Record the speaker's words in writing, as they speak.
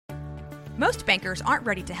Most bankers aren't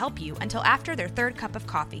ready to help you until after their third cup of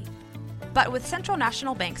coffee. But with Central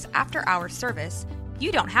National Bank's after-hours service,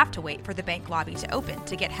 you don't have to wait for the bank lobby to open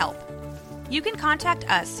to get help. You can contact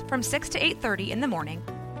us from 6 to 8:30 in the morning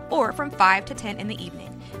or from 5 to 10 in the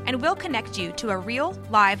evening, and we'll connect you to a real,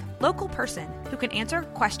 live, local person who can answer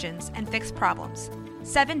questions and fix problems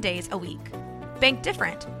 7 days a week. Bank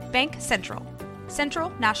different. Bank Central. Central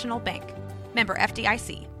National Bank. Member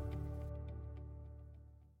FDIC.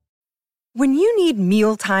 When you need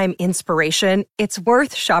mealtime inspiration, it's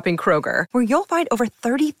worth shopping Kroger, where you'll find over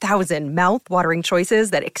 30,000 mouth-watering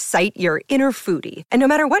choices that excite your inner foodie. And no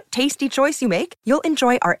matter what tasty choice you make, you'll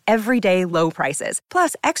enjoy our everyday low prices,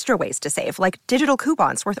 plus extra ways to save, like digital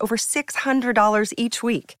coupons worth over $600 each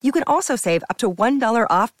week. You can also save up to $1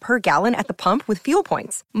 off per gallon at the pump with fuel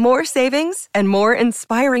points. More savings and more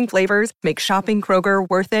inspiring flavors make shopping Kroger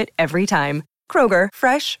worth it every time. Kroger,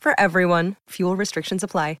 fresh for everyone. Fuel restrictions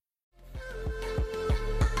apply.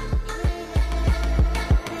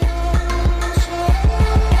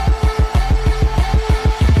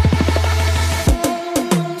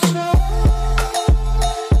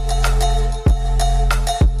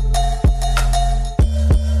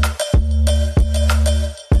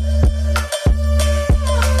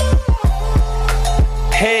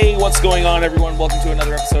 Hey, what's going on, everyone? Welcome to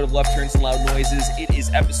another episode of Left Turns and Loud Noises. It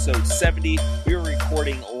is episode 70. We are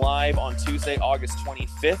recording live on Tuesday, August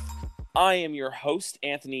 25th. I am your host,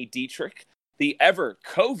 Anthony Dietrich, the ever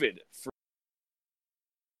COVID-free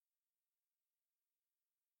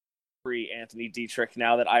Anthony Dietrich,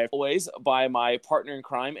 now that I am always by my partner in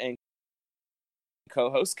crime and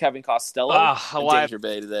co-host, Kevin Costello, in Danger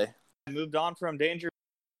Bay today. I moved on from Danger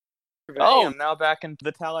Bay. Oh. I'm now back into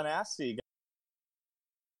the Tallahassee.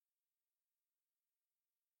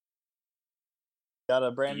 Got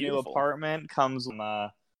a brand new apartment. Comes.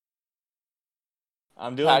 I'm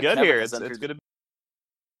doing good Kevin here. has It's entered good to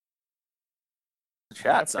the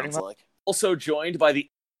chat, sounds like. Also joined by the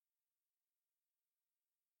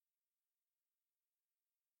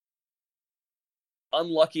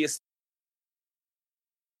unluckiest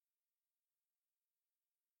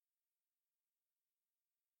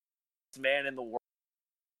man in the world.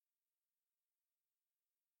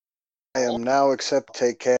 I am now accept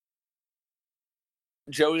take care.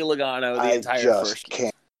 Joey Logano, the entire first.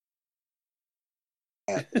 Can't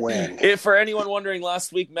win. If for anyone wondering,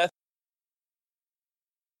 last week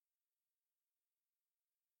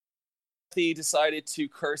he decided to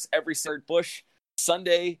curse every single Bush.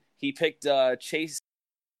 Sunday he picked Chase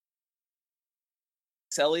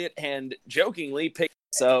Elliott and jokingly picked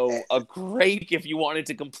a great if you wanted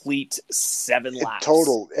to complete 7 laps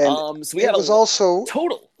total. And so we had also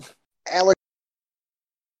total. Alex.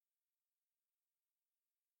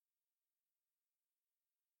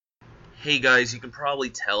 Hey guys, you can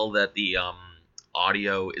probably tell that the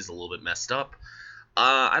audio is a little bit messed up.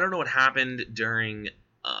 I don't know what happened during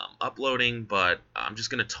uploading, but I'm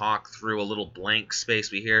just going to talk through a little blank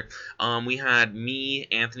space we had me,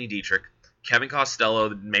 Anthony Dietrich, Kevin Costello,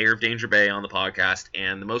 the mayor of Danger Bay on the podcast,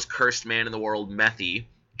 and the most cursed man in the world, Methy,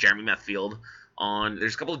 Jeremy Methfield.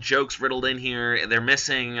 There's a couple of jokes riddled in here. They're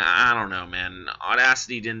missing. I don't know, man.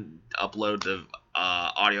 Audacity didn't upload the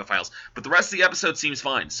audio files, but the rest of the episode seems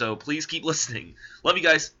fine, so please keep listening. Love you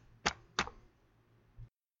guys.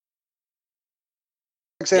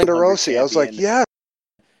 Alexander Rossi. I was like, yeah.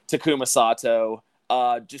 Takuma Sato,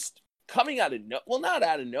 just coming out of not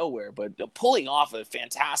out of nowhere, but pulling off a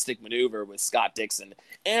fantastic maneuver with Scott Dixon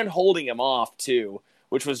and holding him off too,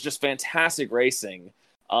 which was just fantastic racing.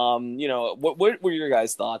 What were your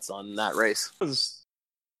guys' thoughts on that race? I was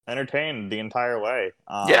entertained the entire way.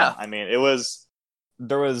 Yeah. I mean,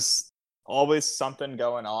 there was always something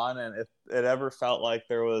going on, and if it ever felt like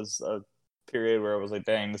there was a period where it was like,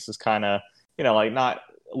 dang, this is kind of, like not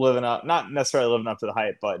necessarily living up to the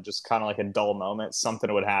hype, but just kind of like a dull moment,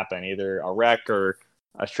 something would happen, either a wreck or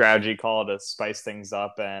a strategy call to spice things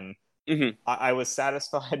up. And I was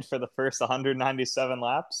satisfied for the first 197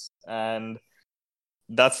 laps, and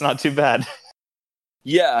that's not too bad.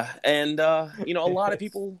 Yeah, and a lot of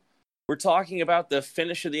people were talking about the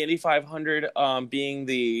finish of the Indy 500 being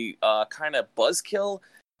the kind of buzzkill,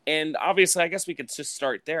 and obviously, I guess we could just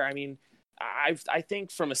start there. I mean, I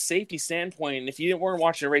think from a safety standpoint, if you weren't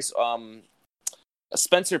watching a race,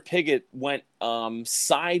 Spencer Pigot went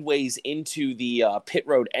sideways into the pit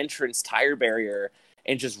road entrance tire barrier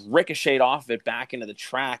and just ricocheted off of it back into the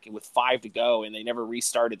track with 5 to go, and they never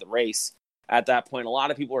restarted the race. At that point, a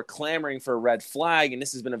lot of people are clamoring for a red flag, and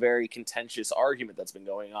this has been a very contentious argument that's been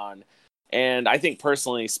going on. And I think,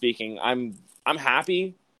 personally speaking, I'm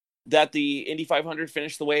happy that the Indy 500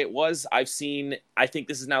 finished the way it was. I think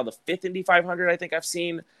this is now the 5th Indy 500 I think I've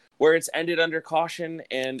seen where it's ended under caution,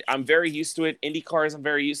 and I'm very used to it. Indy cars, I'm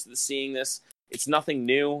very used to seeing this. It's nothing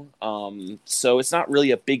new, so it's not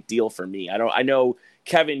really a big deal for me. I know,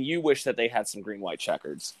 Kevin, you wish that they had some green, white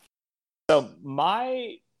checkers. So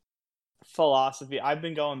my philosophy, I've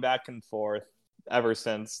been going back and forth ever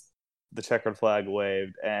since the checkered flag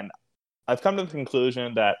waved, and I've come to the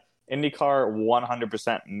conclusion that IndyCar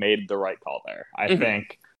 100% made the right call there. I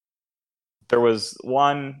think there was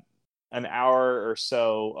an hour or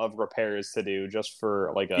so of repairs to do just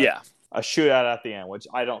for like a shootout at the end, which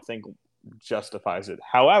I don't think justifies it.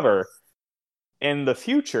 However, in the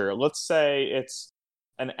future, let's say it's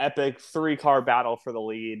an epic 3-car battle for the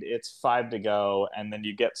lead, it's 5 to go, and then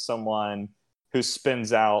you get someone who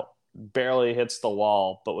spins out, barely hits the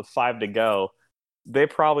wall, but with 5 to go, they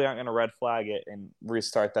probably aren't going to red flag it and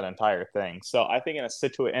restart that entire thing. So I think in a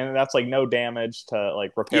situation, and that's like no damage to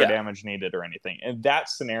like repair damage needed or anything. In that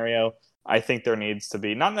scenario, I think there needs to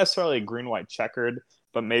be not necessarily a green, white checkered,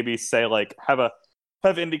 but maybe say like have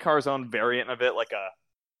IndyCar's own variant of it, like a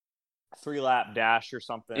 3-lap dash or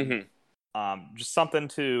something. Just something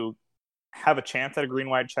to have a chance at a green,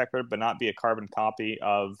 white checkered, but not be a carbon copy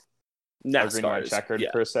of a green, white checkered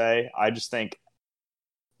per se. I just think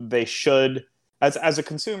they should, as a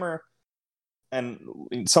consumer and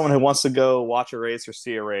someone who wants to go watch a race or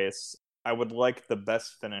see a race, I would like the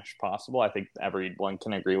best finish possible. I think everyone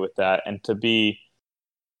can agree with that. And to be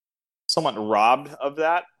somewhat robbed of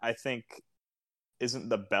that, I think isn't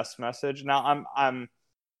the best message. Now,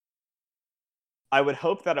 I would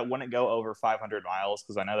hope that it wouldn't go over 500 miles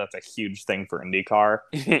because I know that's a huge thing for IndyCar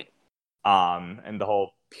and the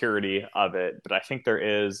whole purity of it. But I think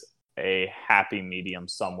there is a happy medium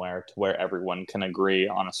somewhere to where everyone can agree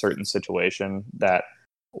on a certain situation that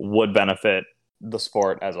would benefit the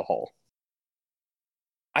sport as a whole.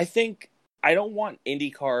 I think I don't want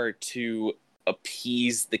IndyCar to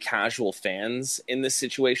appease the casual fans in this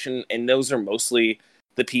situation, and those are mostly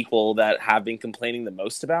the people that have been complaining the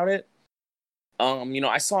most about it.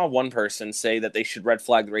 I saw one person say that they should red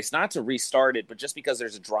flag the race, not to restart it, but just because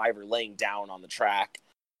there's a driver laying down on the track,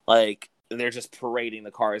 like they're just parading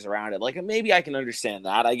the cars around it. Like maybe I can understand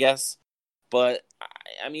that, I guess. But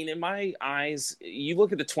I mean, in my eyes, you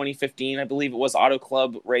look at the 2015, I believe it was Auto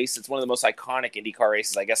Club race. It's one of the most iconic IndyCar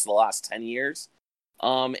races, I guess, in the last 10 years.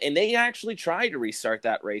 And they actually tried to restart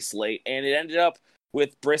that race late, and it ended up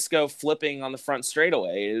with Briscoe flipping on the front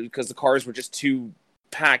straightaway because the cars were just too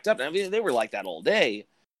packed up. I mean, they were like that all day,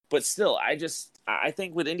 but still, I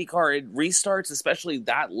think with IndyCar, it restarts, especially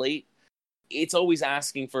that late. It's always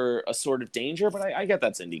asking for a sort of danger, but I get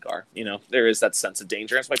that's IndyCar. There is that sense of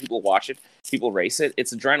danger. That's why people watch it. People race it.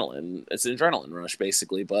 It's adrenaline. It's an adrenaline rush,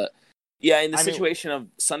 basically. But yeah, in the situation of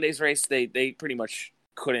Sunday's race, they pretty much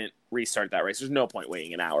couldn't restart that race. There's no point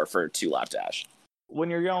waiting an hour for a 2-lap dash. When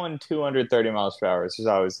you're going 230 miles per hour, there's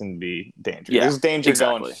always going to be danger. Yeah, there's danger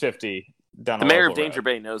going 50 down the mayor of Danger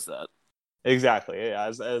Bay knows that. Exactly. Yeah,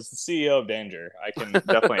 as the CEO of Danger, I can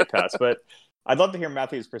definitely attest. But I'd love to hear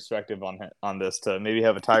Matthew's perspective on this to maybe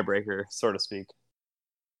have a tiebreaker, so to speak.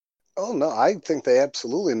 Oh, no, I think they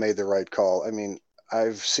absolutely made the right call. I mean,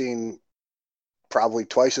 I've seen probably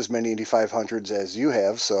twice as many Indy 500s as you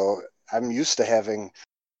have, so I'm used to having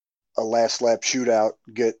a last lap shootout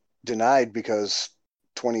get denied because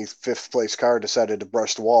 25th place car decided to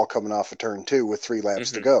brush the wall coming off of turn 2 with 3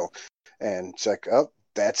 laps to go. And it's like, oh,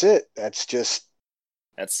 that's it. That's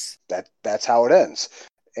how it ends.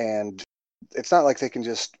 And it's not like they can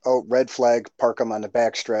just, red flag, park them on the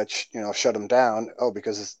backstretch, shut them down.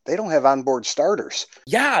 Because they don't have onboard starters.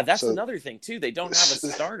 Yeah, that's another thing, too. They don't have a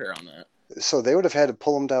starter on that. So they would have had to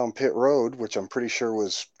pull them down pit road, which I'm pretty sure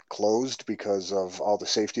was closed because of all the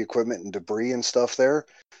safety equipment and debris and stuff there.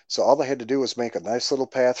 So all they had to do was make a nice little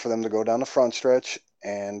path for them to go down the front stretch,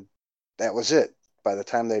 and that was it. By the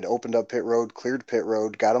time they'd opened up pit road, cleared pit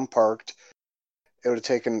road, got them parked, it would have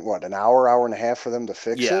taken, an hour and a half for them to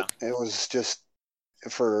fix it? It was just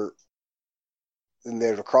and they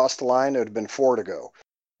would have crossed the line, it would have been 4 to go.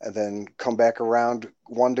 And then come back around,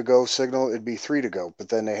 1 to go signal, it'd be 3 to go. But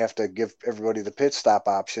then they have to give everybody the pit stop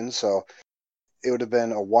option, so it would have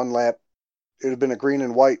been a 1-lap. It would have been a green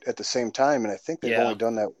and white at the same time, and I think they've only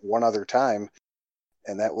done that one other time,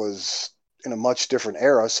 and that was in a much different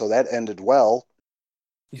era, so that ended well.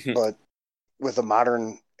 But with the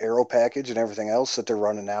modern aero package and everything else that they're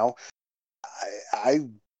running now, it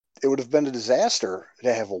would have been a disaster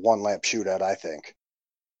to have a 1-lap shootout, I think.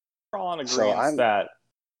 We're all in agreement that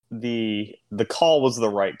the call was the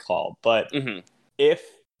right call, but if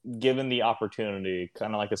given the opportunity,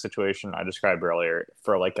 kind of like a situation I described earlier,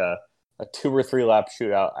 for like a 2 or 3 lap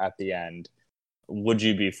shootout at the end, would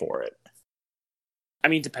you be for it? I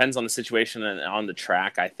mean, depends on the situation and on the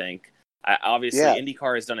track, I think. Obviously,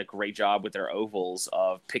 IndyCar has done a great job with their ovals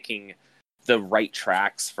of picking the right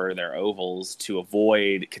tracks for their ovals to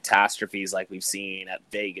avoid catastrophes like we've seen at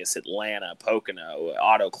Vegas, Atlanta, Pocono,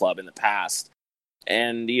 Auto Club in the past.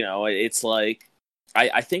 And, you know, it's like,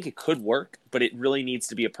 I think it could work, but it really needs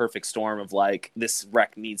to be a perfect storm of like, this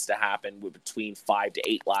wreck needs to happen with between 5 to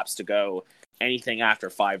 8 laps to go. Anything after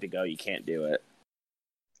 5 to go, you can't do it.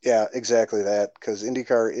 Yeah, exactly that, because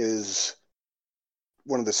IndyCar is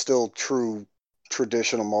one of the still true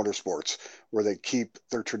traditional motorsports where they keep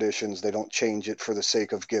their traditions. They don't change it for the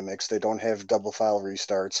sake of gimmicks. They don't have double file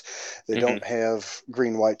restarts. They don't have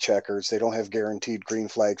green-white checkers. They don't have guaranteed green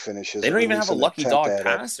flag finishes. They don't even have a lucky dog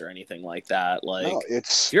pass or anything like that. Like, no,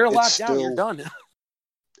 if you're a lap down, you're done.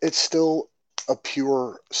 It's still a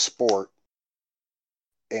pure sport,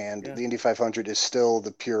 and the Indy 500 is still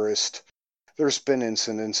the purest. There's been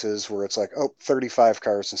incidences where it's like, 35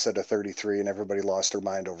 cars instead of 33, and everybody lost their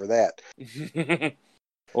mind over that.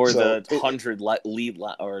 Or the 100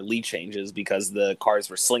 lead changes because the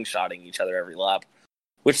cars were slingshotting each other every lap,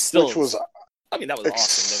 which was, I mean, that was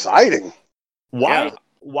exciting. Awesome.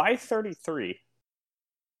 Why 33?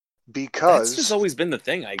 Because that's just always been the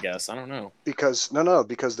thing, I guess. I don't know. Because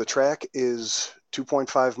the track is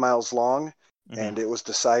 2.5 miles long. And it was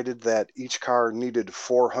decided that each car needed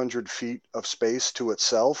 400 feet of space to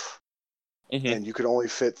itself, and you could only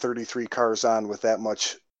fit 33 cars on with that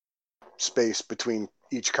much space between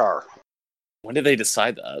each car. When did they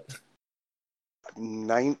decide that?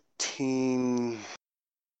 19...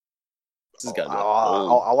 This has got to be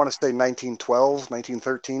I want to say 1912,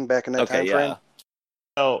 1913, back in that time frame.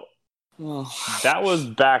 So that was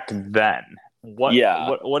back then. What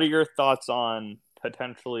are your thoughts on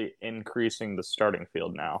potentially increasing the starting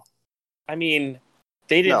field now? I mean,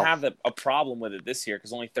 they didn't have a problem with it this year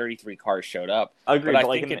because only 33 cars showed up. Agreed, but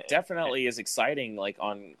I think it definitely is exciting, like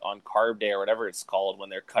on Carb Day or whatever it's called,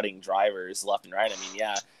 when they're cutting drivers left and right. I mean,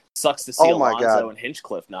 sucks to see Alonso and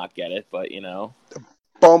Hinchcliffe not get it, but you know.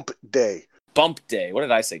 Bump Day. What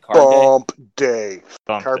did I say? Carb Day.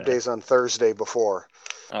 Carb Day's on Thursday before.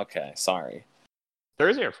 Okay, sorry.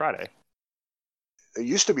 Thursday or Friday? It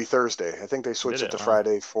used to be Thursday. I think they switched it to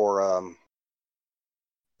Friday for I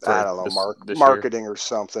don't know, marketing or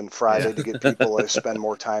something. Friday to get people to spend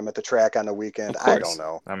more time at the track on the weekend. I don't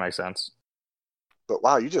know. That makes sense. But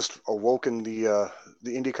wow, you just awoken the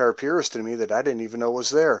IndyCar purist in me that I didn't even know was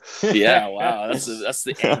there. Yeah, wow, that's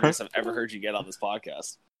the angriest I've ever heard you get on this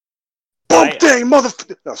podcast. Bump day,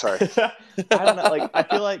 motherfucker! No, sorry. I don't know. Like, I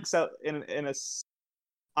feel like so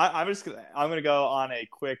I'm gonna go on a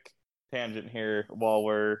quick tangent here while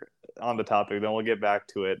we're on the topic, then we'll get back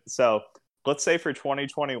to it. So let's say for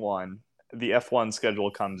 2021 the F1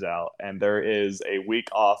 schedule comes out and there is a week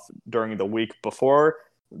off during the week before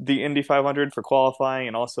the Indy 500 for qualifying,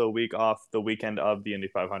 and also a week off the weekend of the Indy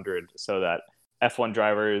 500, so that F1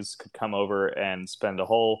 drivers could come over and spend a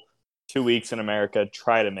whole 2 weeks in America,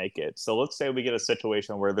 try to make it. So let's say we get a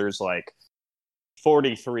situation where there's like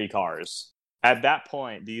 43 cars. At that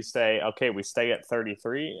point, do you say, okay, we stay at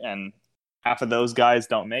 33 and half of those guys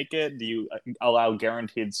don't make it? Do you allow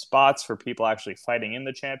guaranteed spots for people actually fighting in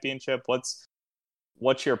the championship? What's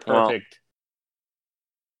your perfect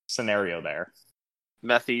scenario there?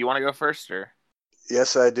 Methy, you want to go first, or?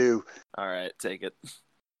 Yes, I do. All right, take it.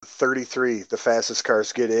 33, the fastest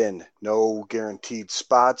cars get in. No guaranteed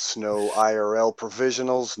spots, no IRL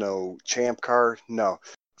provisionals, no champ car, no.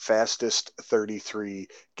 Fastest 33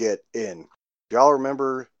 get in. Y'all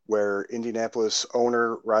remember where Indianapolis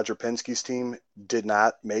owner Roger Penske's team did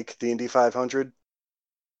not make the Indy 500?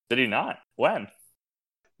 Did he not? When?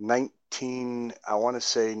 I want to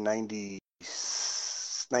say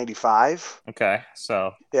 95. Okay,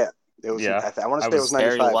 so. Yeah, it was. Yeah. I want to say it was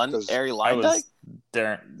 95. Arie Luyendyk?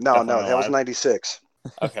 No, that was 96.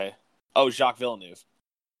 Okay. Oh, Jacques Villeneuve.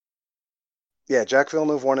 Yeah, Jacques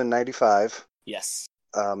Villeneuve won in 95. Yes.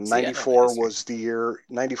 94 was the year.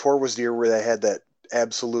 94 was the year where they had that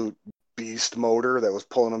absolute beast motor that was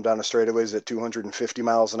pulling them down the straightaways at 250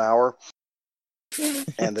 miles an hour.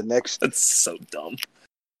 And the next, that's so dumb.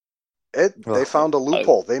 They found a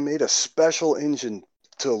loophole. They made a special engine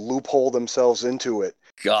to loophole themselves into it.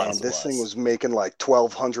 And this thing was making like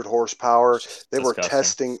 1,200 horsepower. They were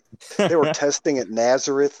testing. They were testing at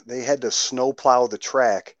Nazareth. They had to snowplow the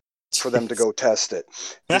track for them to go test it.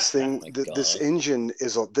 This thing, this engine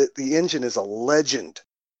is the engine is a legend.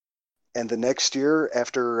 And the next year,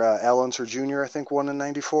 after Al Unser Jr., I think, won in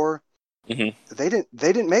 94, Mm-hmm. They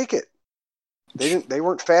didn't make it. They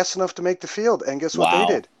weren't fast enough to make the field. And guess what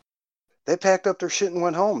they did? They packed up their shit and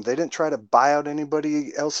went home. They didn't try to buy out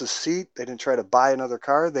anybody else's seat. They didn't try to buy another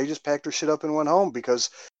car. They just packed their shit up and went home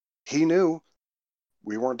because he knew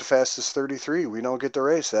we weren't the fastest 33. We don't get the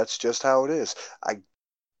race. That's just how it is. I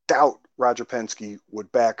doubt Roger Penske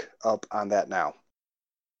would back up on that now.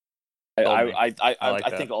 I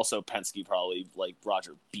think also Penske probably, like,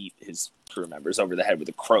 Roger beat his crew members over the head with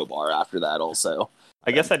a crowbar after that also.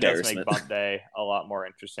 I guess that does make Bump Day a lot more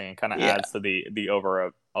interesting and kind of adds to the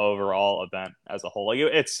overall event as a whole. Like,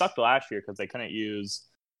 it sucked last year because they couldn't use,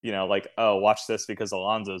 like, oh, watch this because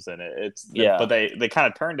Alonso's in it. But they kind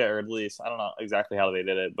of turned it, or at least I don't know exactly how they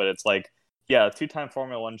did it, but it's like, a two-time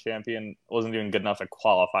Formula One champion wasn't even good enough to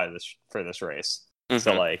qualify for this race. Mm-hmm.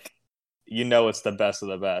 So, like, it's the best of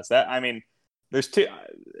the best. There's two.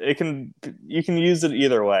 You can use it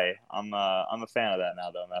either way. I'm a fan of that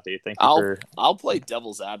now, though, Matthew. I'll play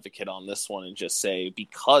devil's advocate on this one and just say,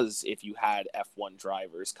 because if you had F1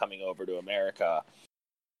 drivers coming over to America,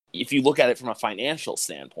 if you look at it from a financial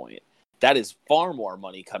standpoint, that is far more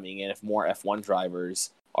money coming in if more F1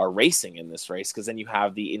 drivers are racing in this race, because then you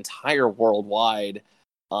have the entire worldwide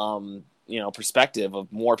perspective of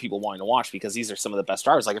more people wanting to watch, because these are some of the best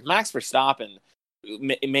drivers. Like, if Max Verstappen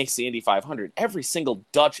makes the Indy 500, every single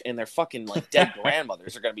Dutch and their fucking, like, dead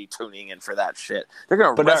grandmothers are going to be tuning in for that shit. They're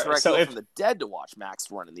going to resurrect from the dead to watch Max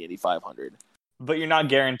run in the Indy 500. But you're not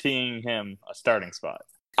guaranteeing him a starting spot.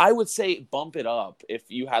 I would say bump it up if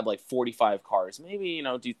you had, like, 45 cars. Maybe,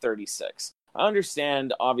 do 36. I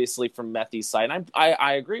understand, obviously, from Methy's side, and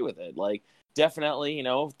I agree with it. Like, definitely,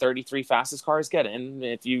 33 fastest cars get in.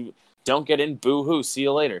 If you don't get in, boo-hoo, see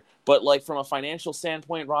you later. But, like, from a financial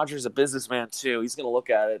standpoint, Roger's a businessman, too. He's going to look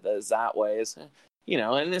at it as that way.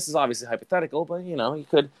 And this is obviously hypothetical, but, he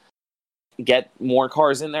could get more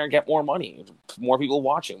cars in there, get more money, more people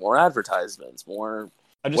watching, more advertisements, more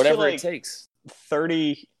whatever it takes.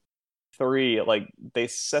 33, like, they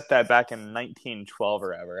set that back in 1912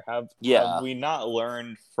 or ever. Have we not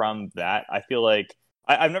learned from that? I feel like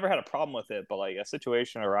I've never had a problem with it, but, like, a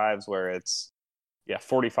situation arrives where it's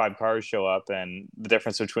 45 cars show up, and the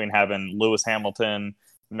difference between having Lewis Hamilton,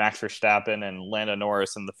 Max Verstappen, and Lando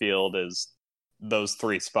Norris in the field is those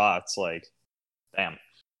 3 spots. Like, damn.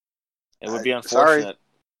 It would be unfortunate.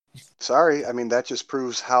 Sorry. I mean, that just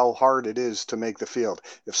proves how hard it is to make the field.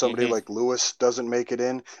 If somebody like Lewis doesn't make it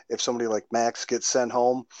in, if somebody like Max gets sent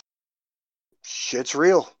home, shit's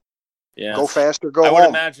real. Yeah. Go faster, go home.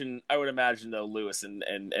 I would imagine, though, Lewis and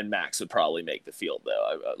Max would probably make the field,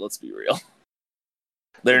 though. Let's be real.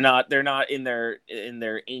 They're not in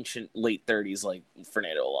their ancient late 30s like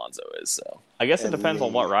Fernando Alonso is. So I guess it depends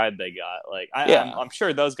on what ride they got. Like, I'm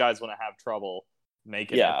sure those guys wouldn't have trouble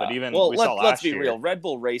making it. But even let's be real. Red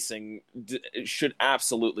Bull Racing should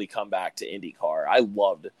absolutely come back to IndyCar. I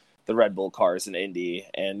loved the Red Bull cars in Indy,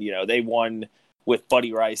 and they won with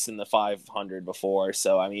Buddy Rice in the 500 before.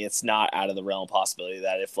 So I mean, it's not out of the realm possibility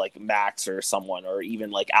that if, like, Max or someone, or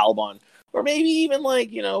even like Albon, or maybe even,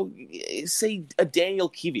 like, say a Daniel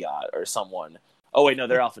Kvyat or someone. Oh, wait, no,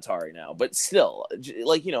 they're AlphaTauri now. But still,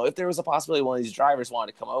 like, if there was a possibility one of these drivers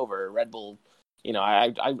wanted to come over, Red Bull,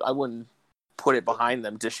 I wouldn't put it behind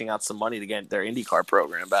them dishing out some money to get their IndyCar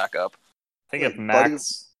program back up. I think if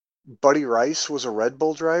Max... Buddy Rice was a Red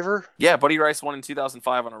Bull driver? Yeah, Buddy Rice won in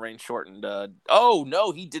 2005 on a rain-shortened... oh,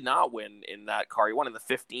 no, he did not win in that car. He won in the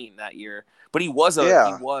 15 that year. But he was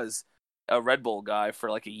a Red Bull guy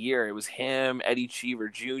for like a year. It was him, Eddie Cheever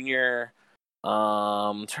Jr.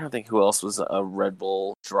 I'm trying to think who else was a Red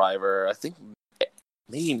Bull driver. I think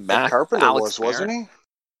maybe Matt Carpenter wasn't he?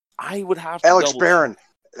 I would have to Alex Barron.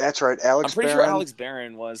 That's right, I'm pretty sure Alex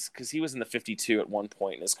Barron was, because he was in the 52 at one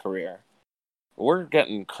point in his career. We're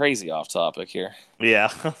getting crazy off topic here.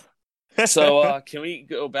 Yeah. So can we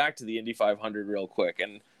go back to the Indy 500 real quick?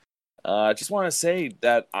 And just want to say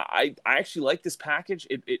that I actually like this package.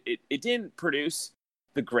 It didn't produce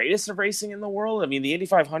the greatest of racing in the world. I mean, the Indy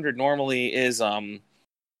 500 normally is a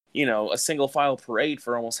single file parade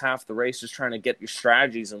for almost half the race, just trying to get your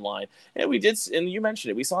strategies in line. And we did, and you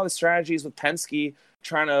mentioned it. We saw the strategies with Penske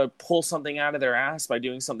trying to pull something out of their ass by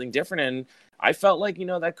doing something different. And I felt like,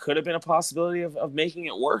 that could have been a possibility of making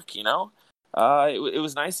it work. It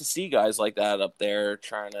was nice to see guys like that up there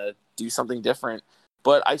trying to do something different.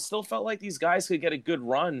 But I still felt like these guys could get a good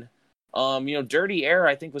run. Dirty Air,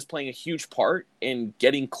 I think, was playing a huge part in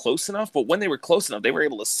getting close enough. But when they were close enough, they were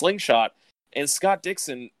able to slingshot. And Scott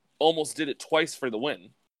Dixon almost did it twice for the win.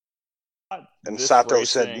 And Sato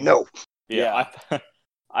said no. Yeah.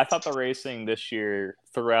 I thought the racing this year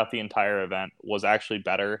throughout the entire event was actually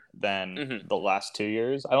better than the last 2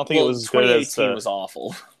 years. I don't think it was as good as 2018 was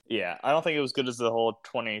awful. Yeah, I don't think it was good as the whole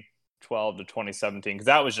 2012 to 2017 because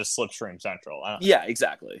that was just Slipstream Central. Yeah,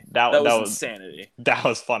 exactly. That was insanity. That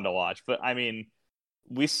was fun to watch. But I mean,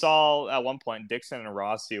 we saw at one point Dixon and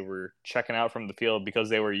Rossi were checking out from the field because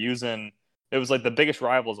they were using. It was like the biggest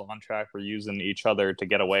rivals on track were using each other to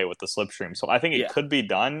get away with the Slipstream. So I think it could be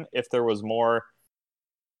done if there was more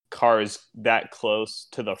cars that close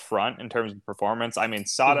to the front in terms of performance. I mean,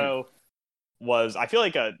 Sato was, I feel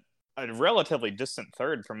like, a relatively distant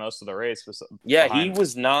third for most of the race. He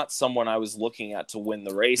was not someone I was looking at to win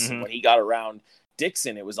the race. And when he got around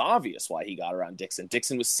Dixon, it was obvious why he got around Dixon.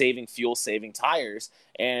 Dixon was saving fuel, saving tires.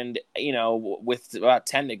 And, with about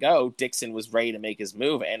 10 to go, Dixon was ready to make his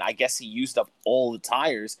move. And I guess he used up all the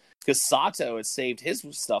tires because Sato had saved his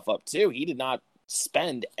stuff up too. He did not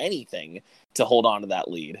spend anything to hold on to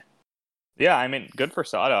that lead. Yeah, I mean, good for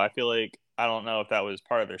Sato. I feel like, I don't know if that was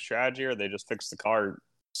part of their strategy or they just fixed the car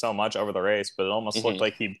so much over the race, but it almost looked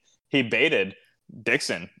like he baited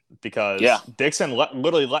Dixon because Dixon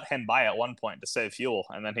literally let him by at one point to save fuel,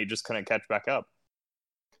 and then he just couldn't catch back up.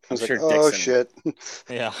 I'm sure like, oh, shit.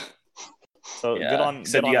 Yeah. So good on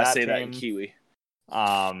Except good you on gotta that say team. that in Kiwi.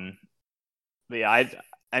 But yeah,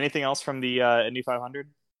 anything else from the Indy 500?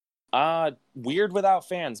 Weird without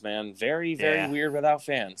fans, man. Very, very weird without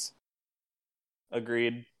fans.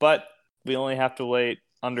 Agreed. But we only have to wait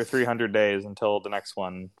under 300 days until the next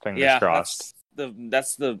one. Fingers crossed.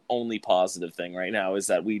 That's the only positive thing right now is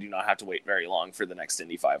that we do not have to wait very long for the next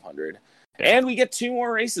Indy 500. Yeah. And we get 2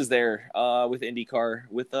 more races there with IndyCar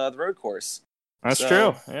with the road course. That's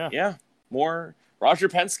true. Yeah. Yeah. More. Roger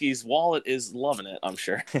Penske's wallet is loving it, I'm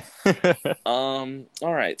sure. All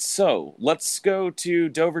right. So let's go to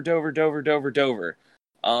Dover. Sound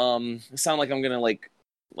like I'm going to like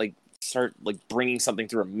start like bringing something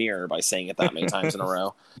through a mirror by saying it that many times in a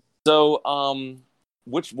row. So,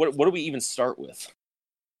 what do we even start with?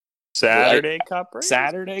 Saturday Cup race?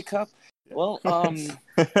 Saturday Cup? Well, I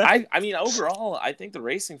mean, overall, I think the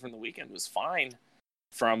racing from the weekend was fine.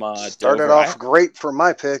 From started Dover. off great for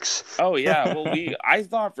my picks. Oh yeah, well I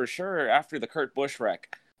thought for sure after the Kurt Busch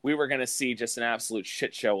wreck we were going to see just an absolute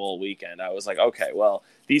shit show all weekend. I was like, okay, well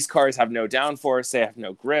these cars have no downforce, they have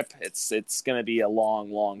no grip. It's going to be a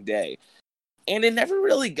long day. And it never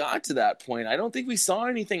really got to that point. I don't think we saw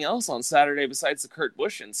anything else on Saturday besides the Kurt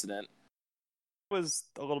Busch incident. I was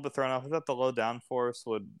a little bit thrown off. I thought the low downforce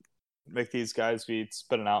would make these guys be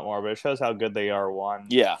spitting out more, but it shows how good they are, one.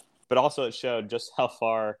 Yeah. But also it showed just how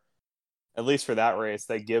far, at least for that race,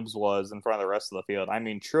 that Gibbs was in front of the rest of the field. I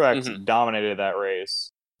mean, Truex dominated that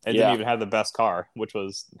race. And didn't even have the best car, which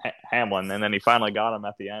was Hamlin. And then he finally got him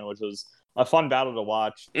at the end, which was a fun battle to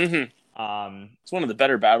watch. It's one of the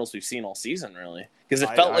better battles we've seen all season, really. Because it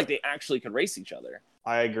felt like they actually could race each other.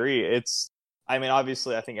 I agree.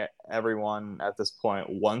 Obviously, I think everyone at this point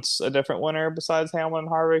wants a different winner besides Hamlin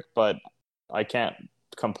and Harvick, but I can't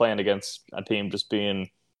complain against a team just being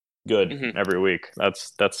good every week.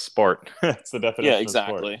 That's sport. That's the definition of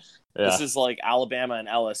sport. Yeah. This is like Alabama and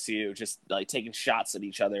LSU just like taking shots at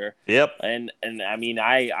each other. Yep. And I mean,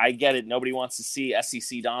 I get it. Nobody wants to see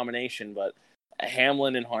SEC domination, but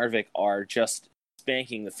Hamlin and Harvick are just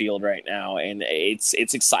spanking the field right now, and it's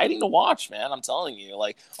exciting to watch, man. I'm telling you.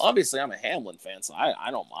 Like, obviously, I'm a Hamlin fan, so I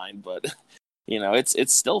don't mind, but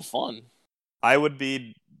it's still fun. I would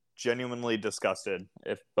be genuinely disgusted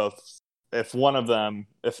if one of them,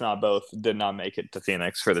 if not both, did not make it to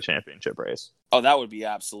Phoenix for the championship race. Oh, that would be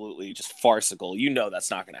absolutely just farcical. That's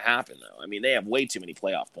not going to happen, though. I mean, they have way too many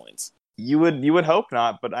playoff points. You would hope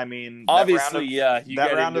not, but I mean, obviously, you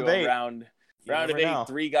get round of 8. Round of 8,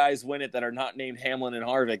 3 guys win it that are not named Hamlin and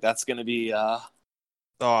Harvick. That's going to be I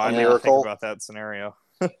never think about that scenario.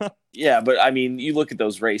 Yeah, but I mean, you look at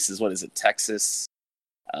those races. What is it, Texas?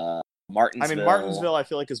 Martinsville. I mean, Martinsville, I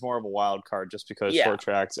feel like is more of a wild card just because short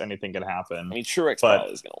tracks, anything can happen. I mean, Truex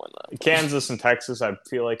probably is going to win that. Kansas and Texas, I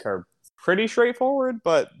feel like are pretty straightforward,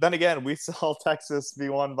 but then again, we saw Texas be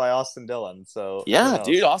won by Austin Dillon. So yeah,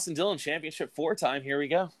 dude, Austin Dillon championship 4-time. Here we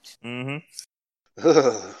go.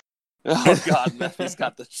 Oh God, Memphi's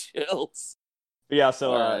got the chills. But yeah,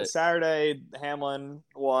 so Saturday, Hamlin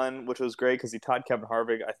won, which was great because he tied Kevin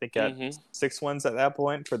Harvick, I think, at 6 wins at that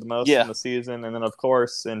point for the most in the season. And then, of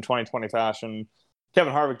course, in 2020 fashion,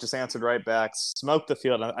 Kevin Harvick just answered right back, smoked the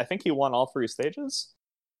field. I think he won all 3 stages.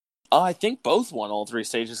 I think both won all 3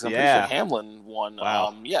 stages. I'm pretty sure Hamlin won.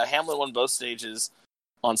 Wow. Hamlin won both stages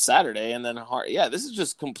on Saturday, and then this is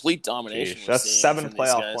just complete domination. That's 7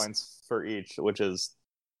 playoff points for each, which is,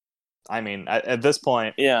 I mean, at this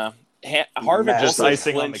point, Harvick Just also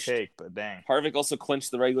icing on the clinched. cake, but dang. Harvick also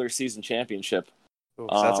clinched the regular season championship. Ooh,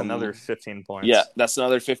 so that's another 15 points. Yeah, that's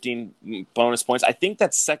another 15 bonus points. I think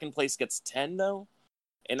that second place gets 10 though,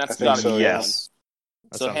 and that's got to be yes.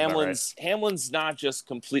 So Hamlin's not just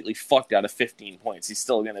completely fucked out of 15 points. He's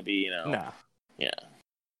still going to be, No. Yeah.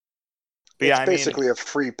 But it's basically a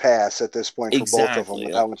free pass at this point for both of them.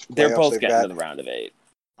 With how much they're both getting got. to the round of 8.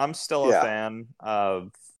 I'm still a fan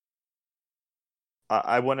of.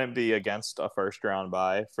 I wouldn't be against a first round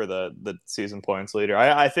bye for the season points leader.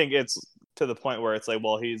 I think it's to the point where it's like,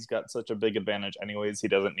 well, he's got such a big advantage anyways. He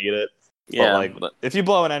doesn't need it. Yeah. But if you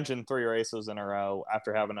blow an engine 3 races in a row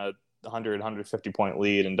after having a 150 point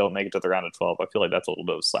lead and don't make it to the round of 12, I feel like that's a little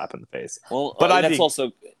bit of a slap in the face. Well, but that's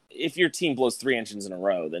also if your team blows 3 engines in a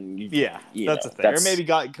row, then that's a thing. Or maybe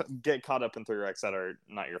get caught up in 3 wrecks that are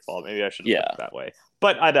not your fault. Maybe I should have put it that way.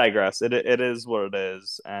 But I digress. It is what it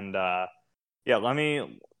is, and let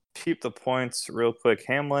me keep the points real quick.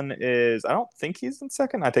 Hamlin is. I don't think he's in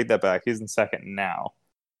second. I take that back. He's in second now.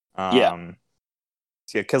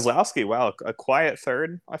 Keselowski, wow, a quiet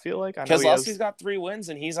third, I feel like. Keselowski's got 3 wins,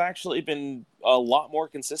 and he's actually been a lot more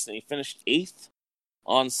consistent. He finished 8th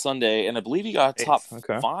on Sunday, and I believe he got top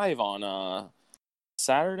 5 on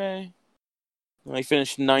Saturday. And he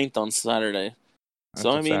finished 9th on Saturday.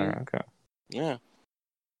 So, I mean, yeah.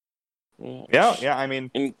 Yeah, I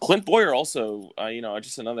mean... And Clint Boyer also,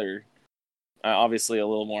 just another, obviously a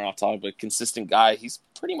little more off topic, but consistent guy. He's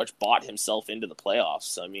pretty much bought himself into the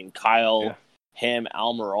playoffs. I mean, Kyle... Him,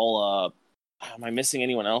 Almirola. Am I missing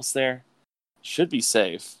anyone else there? Should be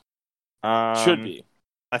safe. Should be.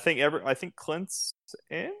 I think Clint's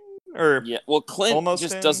in, or well, Clint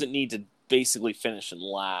just in? Doesn't need to basically finish in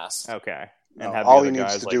last. Okay, and have all he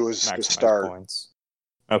needs to do is to start. Points.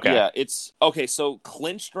 Okay, yeah, it's okay. So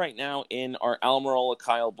clinched right now in are Almirola,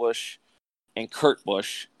 Kyle Busch, and Kurt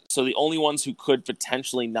Busch. So the only ones who could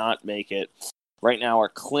potentially not make it right now are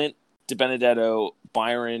Clint, DiBenedetto,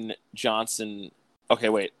 Byron, Johnson. Okay,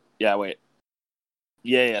 wait. Yeah, sorry.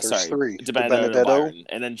 There's 3. DiBenedetto, Byron,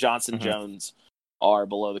 and then Johnson, Jones are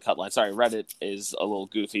below the cut line. Sorry, Reddit is a little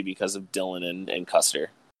goofy because of Dylan and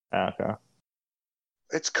Custer. Okay.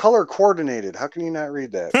 It's color coordinated. How can you not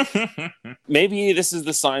read that? Maybe this is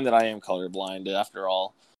the sign that I am colorblind after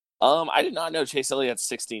all. I did not know Chase Elliott had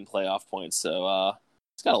 16 playoff points, so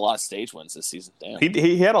he's got a lot of stage wins this season. Damn.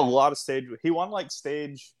 He had a lot of stage. He won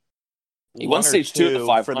stage. He won stage 2 at the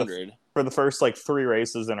 500 for the first 3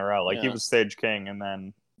 races in a row. He was stage king, and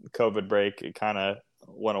then COVID break, it kind of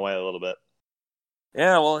went away a little bit.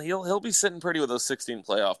 Yeah, well, he'll be sitting pretty with those 16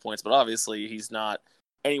 playoff points, but obviously he's not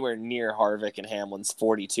anywhere near Harvick and Hamlin's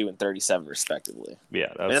 42 and 37 respectively.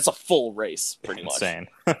 Yeah, that's a full race, pretty insane.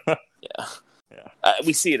 Much. Yeah.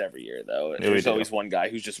 We see it every year, though. There's always one guy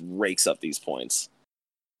who just rakes up these points.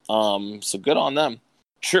 So good on them.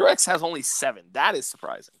 Truex has only 7. That is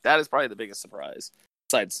surprising. That is probably the biggest surprise.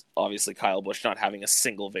 Besides, obviously, Kyle Busch not having a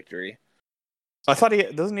single victory. I thought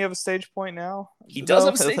doesn't he have a stage point now? He does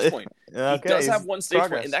have a stage point. Okay, he does have one stage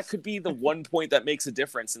point, and that could be the 1 point that makes a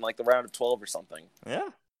difference in the round of 12 or something. Yeah.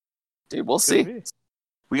 Dude, we'll see.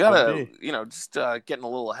 We gotta, just getting a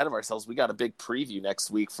little ahead of ourselves. We got a big preview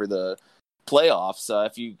next week for the playoffs.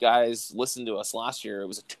 If you guys listened to us last year, it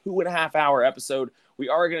was a 2.5-hour episode. We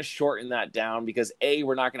are going to shorten that down because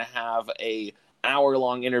we're not going to have a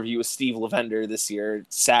hour-long interview with Steve Lavender this year.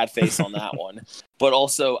 Sad face on that one. But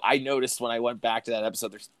also, I noticed when I went back to that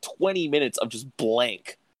episode, there's 20 minutes of just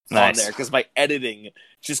blank on there because my editing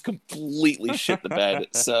just completely shit the bed.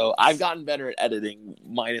 So I've gotten better at editing,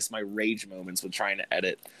 minus my rage moments with trying to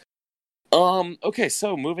edit. Okay,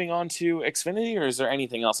 so moving on to Xfinity, or is there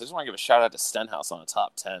anything else? I just want to give a shout out to Stenhouse on a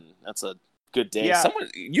top 10. That's a good day. Yeah.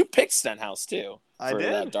 You picked Stenhouse too. I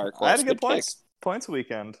did. That dark horse. I had a good points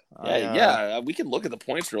weekend. We can look at the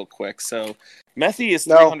points real quick. So Methy is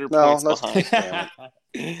 300 points behind.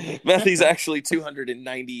 Methy's actually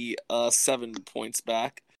 297 points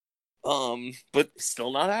back. But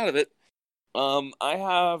still not out of it. I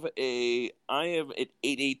am at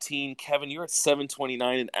 818. Kevin, you're at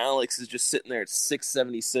 729, and Alex is just sitting there at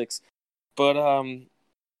 676. But I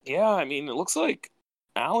mean, it looks like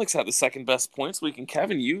Alex had the second best points week, and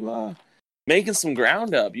Kevin, you making some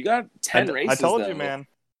ground up. You got 10 races. I told you, man.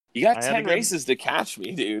 You got 10 races to catch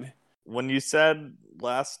me, dude. When you said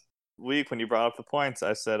last week when you brought up the points,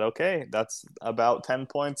 I said, okay, that's about 10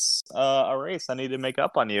 points a race I need to make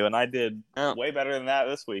up on you, and I did way better than that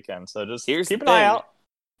this weekend. So just keep an eye out.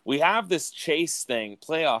 We have this chase thing,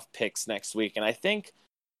 playoff picks next week, and I think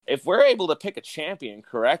if we're able to pick a champion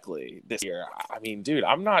correctly this year, I mean, dude,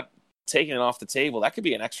 I'm not taking it off the table. That could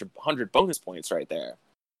be an extra 100 bonus points right there.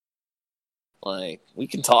 Like, we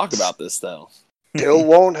can talk about this, though. Still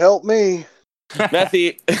won't help me.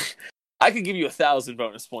 Methy, I could give you 1,000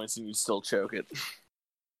 bonus points and you'd still choke it.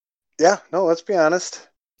 Yeah, no, let's be honest.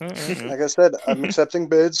 Mm-mm. Like I said, I'm accepting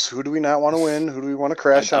bids. Who do we not want to win? Who do we want to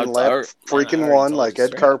crash on lap freaking I one, told like you Ed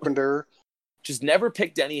straight. Carpenter? Just never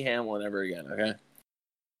pick Denny Hamlin ever again, okay?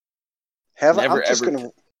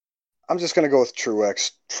 I'm just gonna go with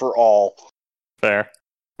Truex for all. Fair.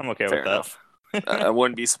 I'm okay Fair with that. enough. I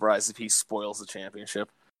wouldn't be surprised if he spoils the championship.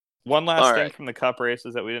 One last All thing right. from the Cup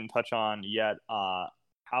races that we didn't touch on yet. How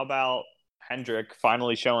about Hendrick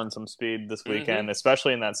finally showing some speed this weekend,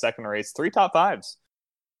 especially in that second race? 3 top 5s.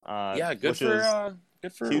 Yeah, good which for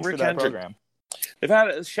is huge Rick for that Hendrick. program.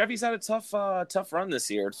 Chevy's had a tough run this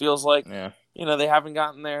year. It feels like they haven't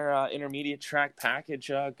gotten their intermediate track package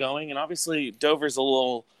going, and obviously Dover's a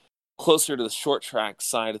little closer to the short track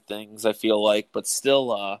side of things, I feel like, but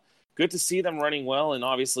still good to see them running well, and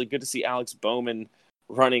obviously good to see Alex Bowman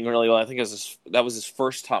running really well. I think that was his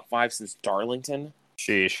first top 5 since Darlington.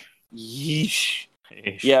 Sheesh. Yeesh.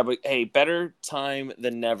 Yeah, but hey, better time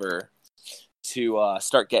than never to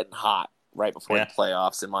start getting hot right before the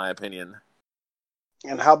playoffs, in my opinion.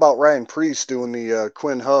 And how about Ryan Preece doing the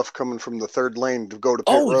Quinn Huff coming from the third lane to go to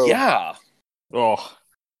pit road? Yeah. Oh,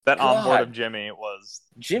 that God. onboard of Jimmy was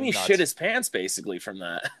Jimmy nuts. shit his pants basically from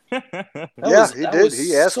that. He did.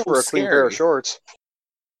 He asked for a clean pair of shorts.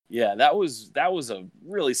 Yeah, that was a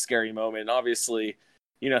really scary moment. And obviously,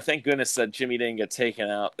 thank goodness that Jimmy didn't get taken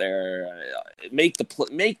out there. Make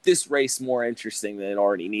this race more interesting than it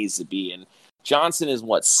already needs to be. And Johnson is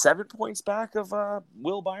 7 points back of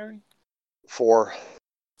Will Byron? 4.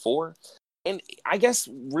 And I guess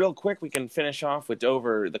real quick we can finish off with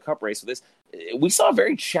Dover, the Cup race with this. We saw a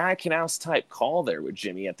very Chad Knaus type call there with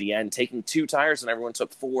Jimmy at the end, taking 2 tires and everyone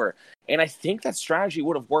took 4. And I think that strategy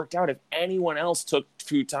would have worked out if anyone else took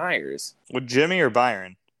 2 tires. With Jimmy or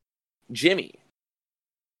Byron? Jimmy.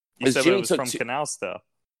 You said it was from Knaus, though.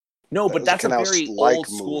 No, but that's a very old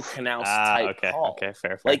school Knaus type call. Okay,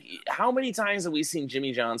 fair. Like, how many times have we seen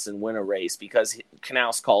Jimmy Johnson win a race because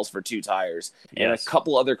Knaus calls for 2 tires and a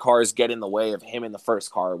couple other cars get in the way of him in the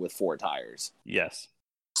first car with 4 tires? Yes.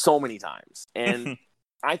 So many times. And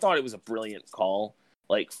I thought it was a brilliant call.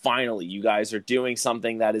 Like, finally, you guys are doing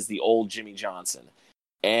something that is the old Jimmy Johnson.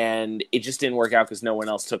 And it just didn't work out because no one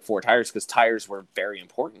else took 4 tires because tires were very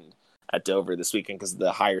important at Dover this weekend because of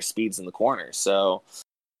the higher speeds in the corners. So...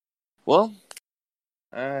 well,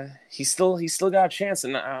 he's still got a chance,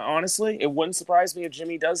 and honestly, it wouldn't surprise me if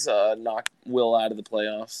Jimmy does knock Will out of the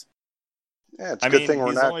playoffs. Yeah, it's a good thing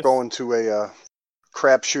we're not going to a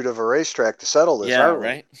crapshoot of a racetrack to settle this. Yeah,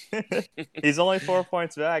 right. He's only 4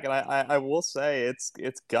 points back, and I will say it's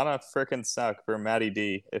gonna frickin' suck for Matty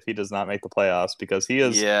D if he does not make the playoffs because he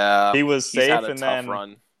was safe had a and tough then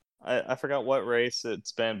run. I forgot what race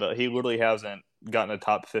it's been, but he literally hasn't gotten a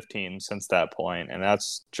top 15 since that point, and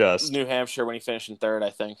that's just New Hampshire when he finished in 3rd,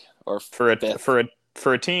 I think, or for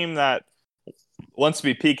a team that wants to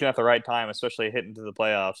be peaking at the right time, especially hitting to the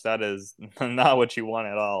playoffs. That is not what you want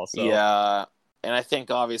at all. So. Yeah, and I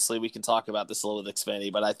think obviously we can talk about this a little with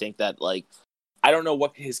Xfinity, but I think that I don't know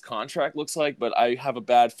what his contract looks like, but I have a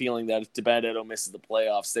bad feeling that if DiBenedetto misses the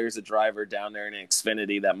playoffs, there's a driver down there in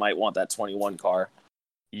Xfinity that might want that 21 car.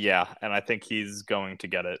 Yeah, and I think he's going to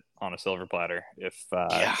get it on a silver platter if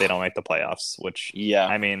they don't make the playoffs. Which,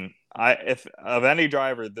 I mean, if of any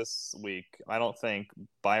driver this week, I don't think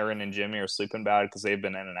Byron and Jimmy are sleeping bad because they've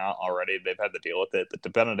been in and out already. They've had to deal with it. But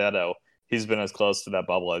DiBenedetto, he's been as close to that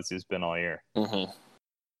bubble as he's been all year. Mm-hmm.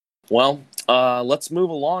 Well, let's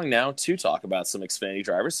move along now to talk about some Xfinity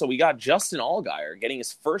drivers. So we got Justin Allgaier getting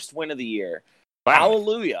his first win of the year. Wow.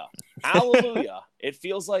 Hallelujah. Hallelujah. It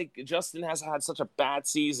feels like Justin has had such a bad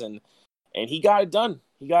season, and he got it done.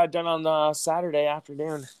 He got it done on Saturday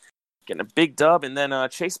afternoon, getting a big dub. And then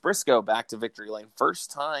Chase Briscoe back to victory lane.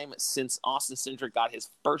 First time since Austin Cindric got his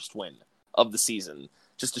first win of the season,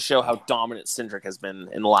 just to show how dominant Cindric has been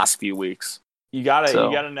in the last few weeks. You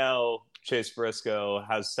gotta know Chase Briscoe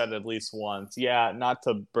has said at least once, yeah, not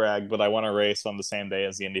to brag, but I want to race on the same day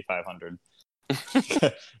as the Indy 500.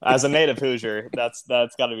 As a native Hoosier, that's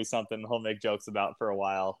got to be something he'll make jokes about for a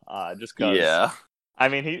while. Just because, I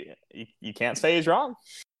mean, you can't say he's wrong.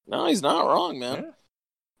 No, he's not wrong, man.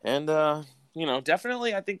 Yeah. And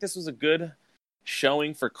definitely, I think this was a good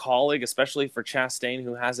showing for Colleague, especially for Chastain,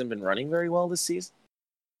 who hasn't been running very well this season.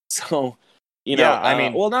 So, I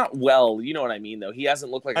mean, well, not well. You know what I mean, though. He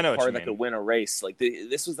hasn't looked like a car that could win a race. Like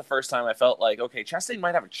this was the first time I felt like, okay, Chastain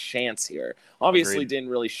might have a chance here. Obviously, didn't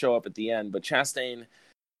really show up at the end, but Chastain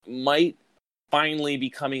might finally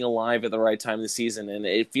becoming alive at the right time of the season. And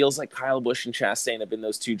it feels like Kyle Busch and Chastain have been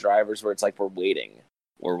those two drivers where it's like, we're waiting.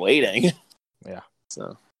 Yeah.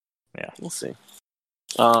 So, yeah, we'll see.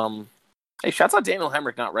 Hey, shouts out Daniel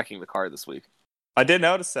Hemrick not wrecking the car this week. I did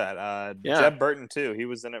notice that. Yeah. Jeb Burton, too. He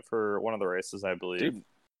was in it for one of the races, I believe. Dude,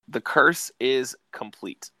 the curse is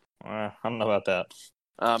complete. I don't know about that.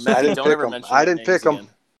 Matthew, don't ever mention I didn't pick him.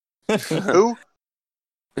 Who?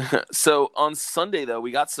 So on Sunday, though,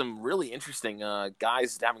 we got some really interesting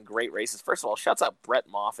guys having great races. First of all, shouts out Brett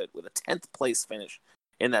Moffitt with a 10th place finish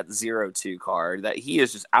in that 0-2 car. That he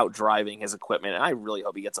is just out driving his equipment, and I really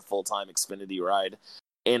hope he gets a full-time Xfinity ride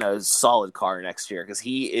in a solid car next year because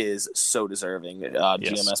he is so deserving. Yes.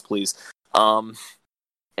 GMS, please.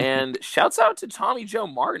 And shouts out to Tommy Joe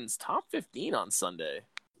Martin's top 15 on Sunday.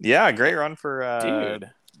 Yeah, great run for Dude.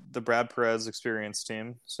 The Brad Perez Experience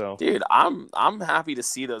team. So, dude, I'm happy to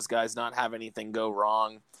see those guys not have anything go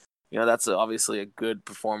wrong. You know, that's obviously a good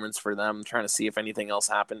performance for them. I'm trying to see if anything else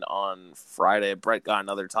happened on Friday. Brett got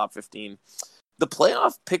another top 15. The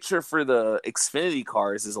playoff picture for the Xfinity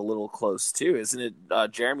cars is a little close, too, isn't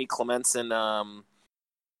it? Jeremy Clements and,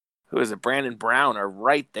 who is it? Brandon Brown are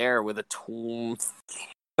right there with a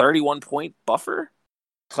 31-point buffer.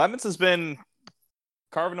 Clements has been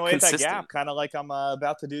carving away at that Consistent. gap, kind of like I'm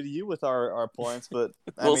about to do to you with our points. But,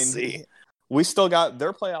 We'll see. We still got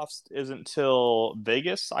their playoffs isn't till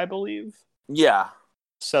Vegas, I believe. Yeah.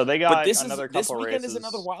 So they got But another couple this weekend races. is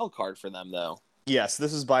another wild card for them, though. Yes,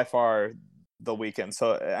 this is by far the weekend.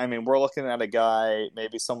 So, I mean, we're looking at a guy,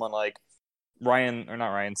 maybe someone like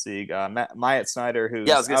Ryan Sieg, Myatt Snyder, who's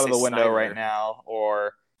Yeah, I was gonna out of the say window Snyder. right now,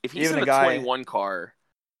 or If he's even in a a guy, 21 car,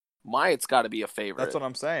 Myatt's got to be a favorite. that's what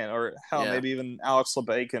I'm saying. Or hell, Yeah. maybe even Alex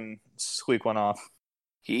LeBay can squeak one off.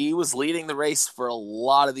 He was leading the race for a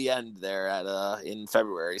lot of the end there in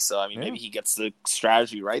February. So, I mean, Yeah. maybe he gets the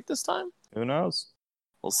strategy right this time. Who knows?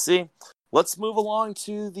 We'll see. Let's move along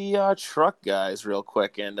to the truck guys real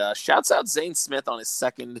quick. And shouts out Zane Smith on his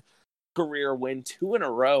second career win, 2 in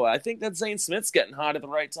a row. I think that Zane Smith's getting hot at the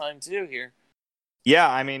right time, too, here. Yeah,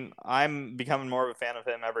 I mean, I'm becoming more of a fan of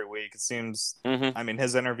him every week. It seems, Mm-hmm. I mean,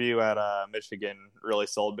 his interview at Michigan really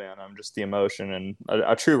sold me on him, just the emotion and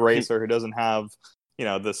a true racer who doesn't have, you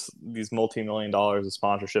know, these multi-million dollars of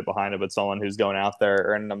sponsorship behind it, but someone who's going out there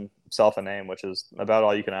earning himself a name, which is about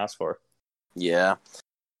all you can ask for. Yeah.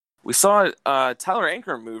 We saw Tyler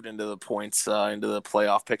Ankrum moved into the points, into the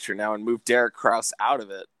playoff picture now and moved Derek Kraus out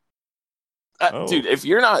of it. Dude, if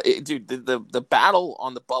you're not... Dude, the battle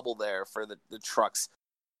on the bubble there for the trucks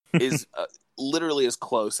is literally as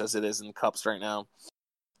close as it is in Cups right now.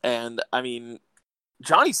 And, I mean,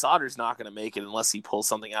 Johnny Sauter's not going to make it unless he pulls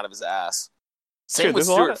something out of his ass. Same Dude, with there's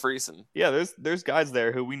a lot Stuart of- Friesen. Yeah, there's guys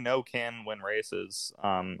there who we know can win races.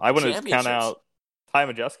 I wouldn't count Championships. out Ty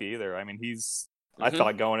Majeski either. I mean, I Mhm.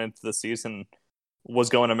 thought going into the season was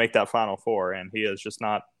going to make that Final Four, and he has just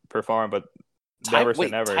not performed, but never say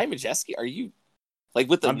never. Ty Majeski, are you... Like,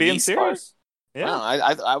 with the I'm being knee serious. scar? Yeah.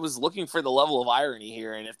 Wow, I was looking for the level of irony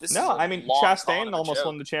here, and if this No, is I mean, long con Chastain of a almost joke-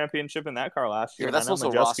 won the championship in that car last year. Yeah, that's I know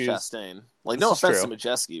also Ross Majeski's- Chastain. Like, This no is offense true. to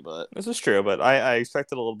Majeski, but This is true, but I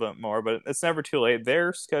expected a little bit more, but it's never too late.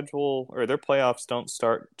 Their schedule or their playoffs don't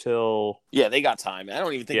start till... yeah, they got time. I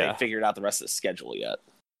don't even think Yeah. they figured out the rest of the schedule yet.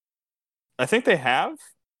 I think they have.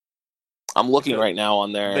 I'm looking right now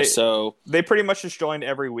on there. They- So They pretty much just joined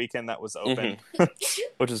every weekend that was open,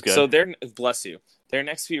 which is good. So bless you. Their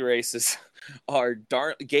next few races are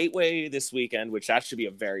Gateway this weekend, which that should be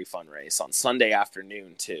a very fun race on Sunday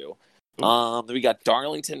afternoon too. Then we got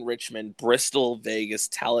Darlington, Richmond, Bristol, Vegas,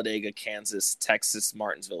 Talladega, Kansas, Texas,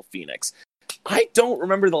 Martinsville, Phoenix. I don't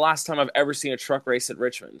remember the last time I've ever seen a truck race at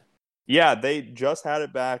Richmond. Yeah, they just had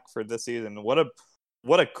it back for this season. What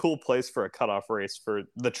a cool place for a cutoff race for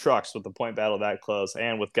the trucks with the point battle that close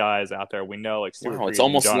and with guys out there we know like Stuart Wow, it's Friesen,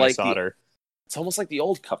 almost Johnny like Sauter. It's almost like the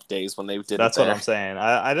old Cup days when they did That's it what there. I'm saying.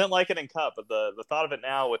 I didn't like it in Cup, but the thought of it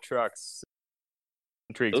now with trucks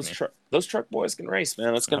intrigues me. Those truck boys can race,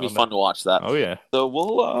 man. It's gonna Oh, be fun to watch that. Oh yeah. So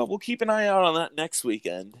we'll keep an eye out on that next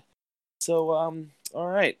weekend. So all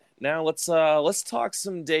right, now let's talk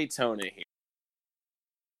some Daytona here.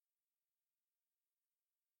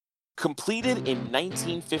 Completed in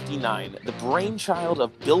 1959, the brainchild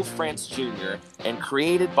of Bill France Jr. and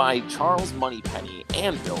created by Charles Moneypenny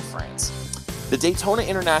and Bill France. The Daytona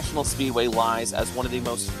International Speedway lies as one of the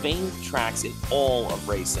most famed tracks in all of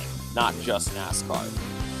racing, not just NASCAR.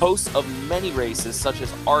 Host of many races such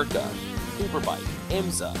as ARCA, Superbike,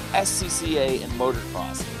 IMSA, SCCA, and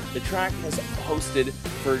Motocross, the track has hosted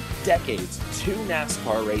for decades 2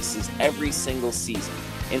 NASCAR races every single season.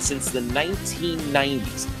 And since the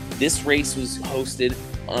 1990s, this race was hosted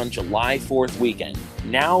on July 4th weekend,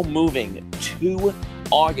 now moving to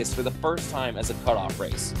August for the first time as a cutoff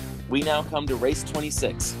race. We now come to race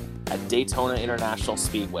 26 at Daytona International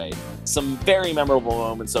Speedway. Some very memorable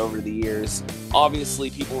moments over the years. Obviously,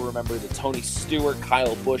 people remember the Tony Stewart,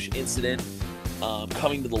 Kyle Busch incident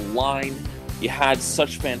coming to the line. You had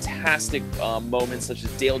such fantastic moments, such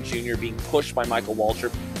as Dale Jr. being pushed by Michael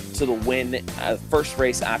Waltrip to the win, first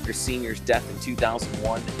race after Senior's death in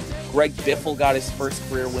 2001. Greg Biffle got his first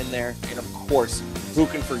career win there. And of course, who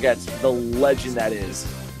can forget the legend that is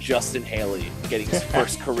Justin Haley getting his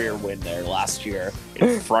first career win there last year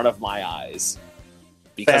in front of my eyes.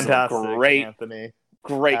 Because fantastic, of a great, Anthony.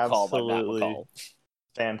 Great Absolutely call by Matt McCall.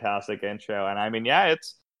 Fantastic intro. And I mean, yeah,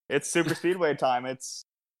 it's super speedway time. It's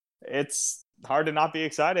hard to not be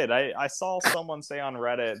excited. I saw someone say on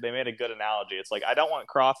Reddit, they made a good analogy. It's like, I don't want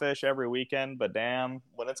crawfish every weekend, but damn,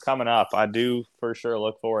 when it's coming up, I do for sure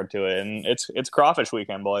look forward to it. And it's crawfish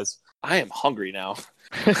weekend, boys. I am hungry now.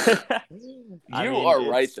 You are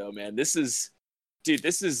right, though, man. This is,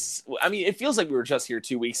 I mean, it feels like we were just here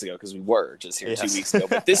 2 weeks ago, because we were just here 2 weeks ago,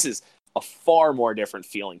 but this is a far more different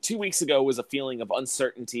feeling. 2 weeks ago was a feeling of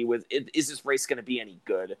uncertainty with, is this race going to be any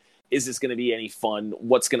good? Is this going to be any fun?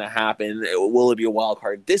 What's going to happen? Will it be a wild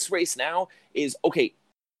card? This race now is, okay,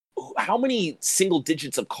 how many single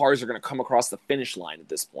digits of cars are going to come across the finish line at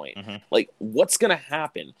this point? Mm-hmm. Like, what's going to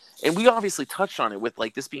happen? And we obviously touched on it with,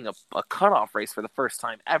 like, this being a cutoff race for the first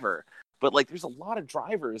time ever. But, like, there's a lot of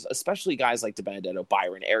drivers, especially guys like DiBenedetto,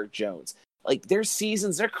 Byron, Eric Jones. Like, their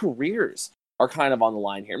seasons, their careers are kind of on the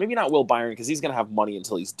line here. Maybe not Will Byron, because he's going to have money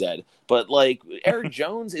until he's dead. But, like, Eric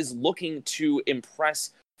Jones is looking to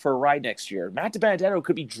impress for a ride next year. Matt DiBenedetto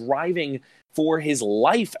could be driving for his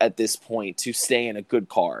life at this point to stay in a good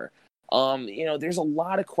car. There's a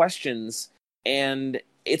lot of questions, and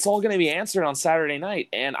it's all going to be answered on Saturday night.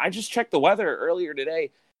 And I just checked the weather earlier today.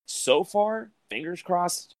 So far, fingers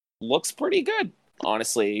crossed, looks pretty good.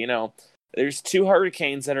 Honestly, there's two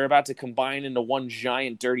hurricanes that are about to combine into one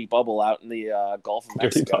giant dirty bubble out in the Gulf of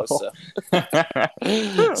Mexico. I'm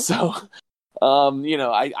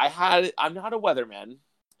not a weatherman.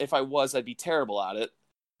 If I was, I'd be terrible at it.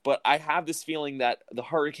 But I have this feeling that the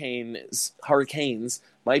hurricanes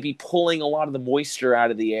might be pulling a lot of the moisture out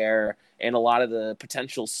of the air and a lot of the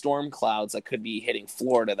potential storm clouds that could be hitting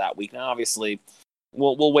Florida that week. Now, obviously,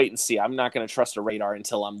 we'll wait and see. I'm not going to trust a radar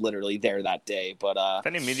until I'm literally there that day. But if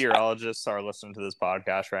any meteorologists are listening to this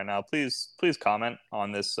podcast right now, please comment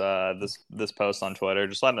on this post on Twitter.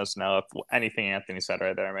 Just letting us know if anything Anthony said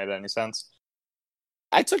right there made any sense.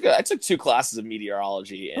 I took 2 classes of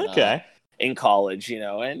meteorology in college, and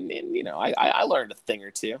I learned a thing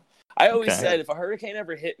or two. I always said if a hurricane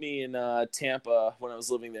ever hit me in Tampa when I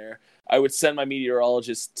was living there, I would send my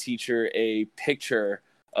meteorologist teacher a picture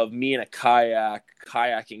of me in a kayak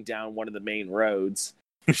kayaking down one of the main roads.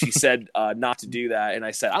 She said not to do that, and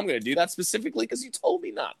I said, I'm going to do that specifically because you told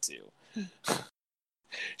me not to.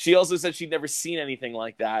 She also said she'd never seen anything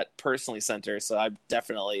like that. Personally sent her, so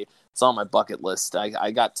it's on my bucket list.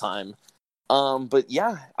 I got time. But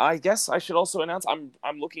yeah, I guess I should also announce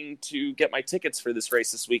I'm looking to get my tickets for this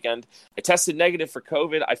race this weekend. I tested negative for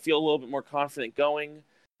COVID. I feel a little bit more confident going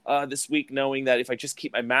this week, knowing that if I just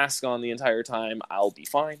keep my mask on the entire time, I'll be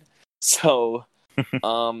fine. So,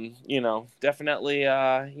 definitely,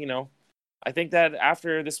 I think that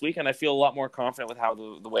after this weekend, I feel a lot more confident with how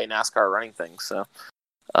the way NASCAR are running things. So,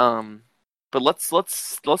 but let's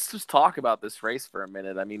just talk about this race for a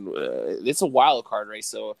minute. I mean, it's a wild card race,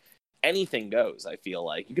 so anything goes. I feel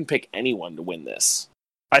like you can pick anyone to win this.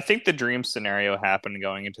 I think the dream scenario happened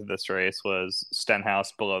going into this race was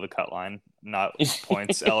Stenhouse below the cut line, not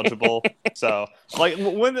points eligible. So, like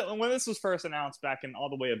when this was first announced back in all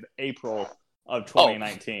the way of April of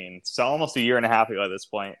 2019, so almost a year and a half ago at this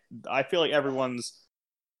point, I feel like everyone's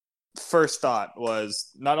first thought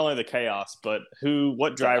was not only the chaos, but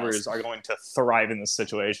what drivers are going to thrive in this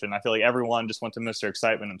situation. I feel like everyone just went to Mr.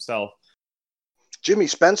 Excitement himself. Jimmy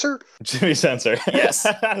Spencer? Jimmy Spencer. Yes.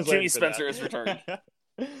 Jimmy Spencer is returned.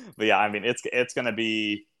 But yeah, I mean, it's going to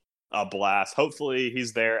be a blast. Hopefully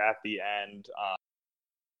he's there at the end.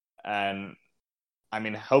 And I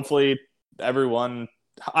mean, hopefully everyone,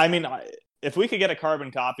 if we could get a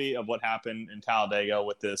carbon copy of what happened in Talladega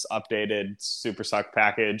with this updated Super Suck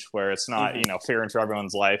package where it's not, fear into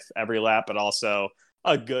everyone's life every lap, but also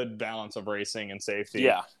a good balance of racing and safety.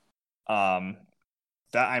 Yeah. I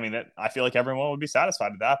feel like everyone would be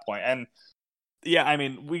satisfied at that point. And yeah, I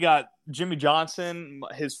mean, we got Jimmy Johnson,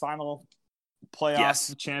 his final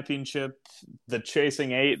playoff championship. The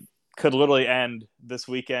Chasing 8 could literally end this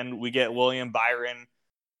weekend. We get William Byron,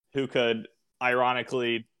 who could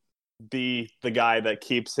ironically be the guy that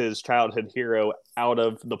keeps his childhood hero out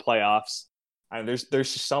of the playoffs. I mean,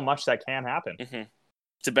 there's just so much that can happen. Mm-hmm.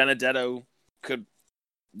 DiBenedetto could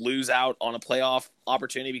lose out on a playoff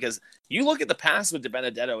opportunity because you look at the past with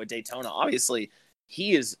DiBenedetto at Daytona. Obviously,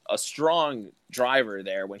 he is a strong driver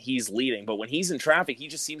there when he's leading, but when he's in traffic, he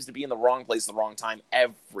just seems to be in the wrong place at the wrong time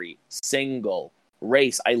every single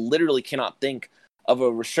race. I literally cannot think of a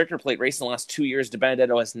restrictor plate race in the last 2 years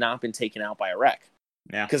DiBenedetto has not been taken out by a wreck.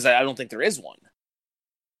 Yeah, because I don't think there is one.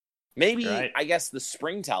 Maybe, right. I guess, the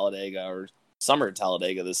spring Talladega or summer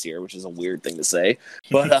Talladega this year, which is a weird thing to say.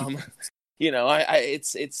 But, you know,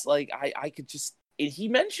 it's like I could just... He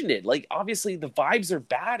mentioned it. Like, obviously, the vibes are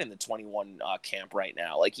bad in the 21 camp right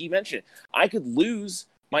now. Like, he mentioned it. I could lose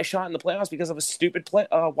my shot in the playoffs because of a stupid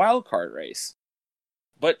wild card race.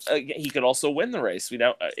 But he could also win the race. You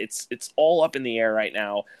know, it's all up in the air right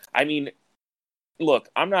now. I mean... Look,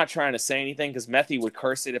 I'm not trying to say anything because Methy would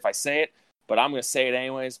curse it if I say it, but I'm going to say it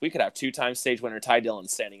anyways. We could have two-time stage winner Ty Dillon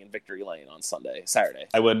standing in victory lane on Saturday.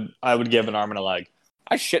 I would give an arm and a leg.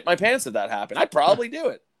 I shit my pants if that happened. I'd probably do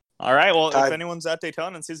it. All right, well, if anyone's at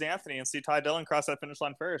Daytona and sees Anthony and see Ty Dillon cross that finish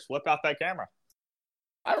line first, whip out that camera.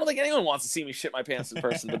 I don't think anyone wants to see me shit my pants in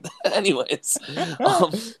person, but anyways.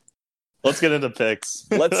 Let's get into picks.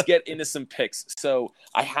 Let's get into some picks. So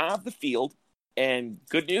I have the field. And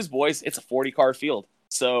good news, boys, it's a 40-car field.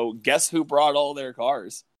 So guess who brought all their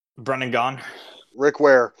cars? Brendan Gaughan. Rick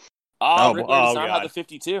Ware. Rick Ware does not have the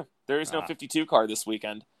 52. There is no 52 car this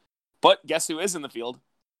weekend. But guess who is in the field?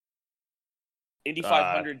 Indy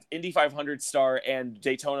 500 star and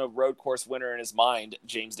Daytona road course winner in his mind,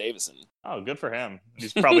 James Davison. Oh, good for him.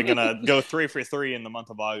 He's probably going to go 3 for 3 in the month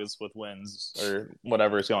of August with wins or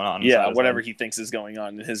whatever is going on. Yeah, whatever he thinks is going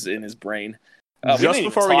on in his brain. Just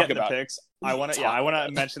before we get into picks, I want to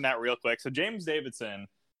mention that real quick. So James Davison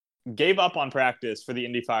gave up on practice for the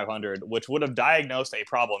Indy 500, which would have diagnosed a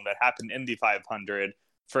problem that happened in Indy 500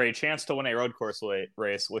 for a chance to win a road course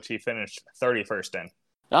race, which he finished 31st in.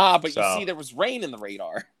 But you see, there was rain in the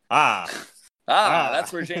radar.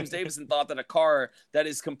 That's where James Davison thought that a car that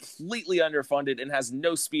is completely underfunded and has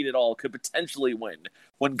no speed at all could potentially win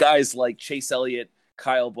when guys like Chase Elliott,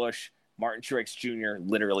 Kyle Busch, Martin Truex Jr.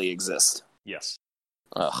 literally exist. Yes.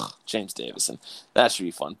 James Davison. That should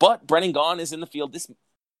be fun. But Brendan Gaughan is in the field. This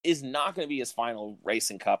is not going to be his final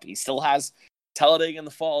racing cup. He still has Talladega in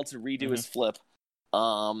the fall to redo his flip.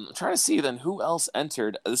 I'm trying to see then who else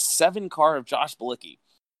entered. The 7 car of Josh Bilicki.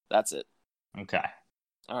 That's it. Okay.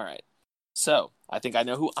 All right. So I think I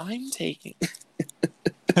know who I'm taking.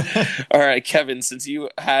 All right, Kevin, since you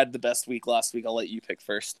had the best week last week, I'll let you pick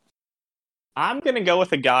first. I'm going to go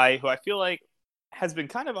with a guy who I feel like has been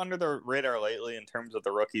kind of under the radar lately in terms of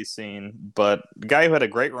the rookie scene, but the guy who had a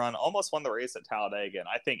great run, almost won the race at Talladega, and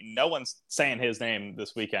I think no one's saying his name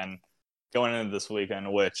this weekend, going into this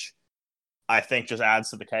weekend, which I think just adds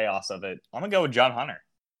to the chaos of it. I'm going to go with John Hunter.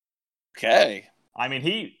 Okay. I mean,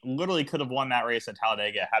 he literally could have won that race at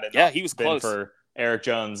Talladega had it not he was been close. For Eric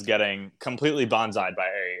Jones getting completely bonsai'd by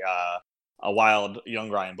a wild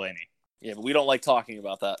young Ryan Blaney. Yeah, but we don't like talking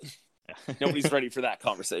about that. Nobody's ready for that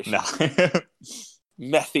conversation. No.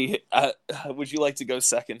 Methy, would you like to go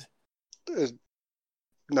second?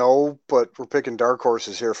 No, but we're picking dark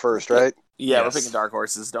horses here first, right? Yeah, We're picking dark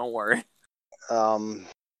horses. Don't worry.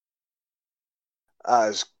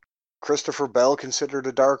 Is Christopher Bell considered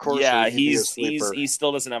a dark horse? Yeah, he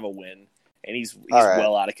still doesn't have a win, and he's right.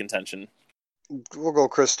 Well out of contention. We'll go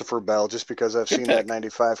Christopher Bell just because I've seen that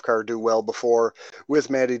 95 car do well before with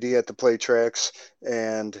Matty D at the play tracks,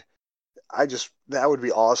 and that would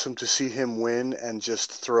be awesome to see him win and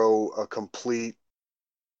just throw a complete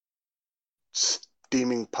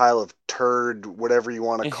steaming pile of turd, whatever you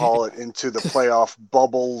want to call it, into the playoff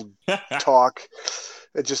bubble talk.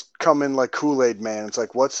 It just come in like Kool-Aid Man. It's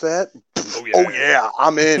like, what's that? Oh yeah,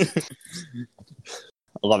 I'm in.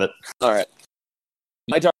 I love it. All right.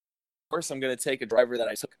 My dark horse, I'm going to take a driver that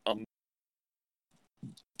I took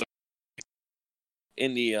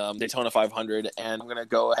in the Daytona 500, and I'm going to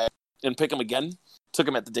go ahead and pick him again. Took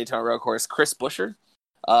him at the Daytona Road Course, Chris Buescher.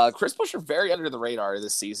 Chris Buescher very under the radar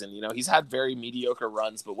this season. You know, he's had very mediocre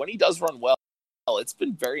runs, but when he does run well, it's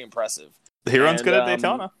been very impressive. He runs good at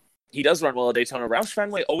Daytona. He does run well at Daytona. Roush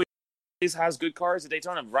Fenway always has good cars at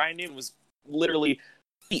Daytona. Ryan Newman was literally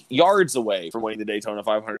yards away from winning the Daytona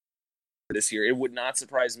 500 this year. It would not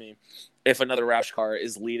surprise me if another Roush car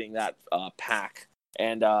is leading that pack.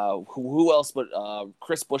 And who else but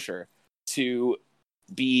Chris Buescher to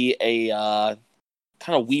be a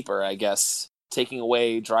kind of weeper, I guess, taking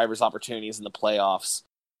away drivers' opportunities in the playoffs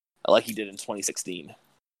like he did in 2016.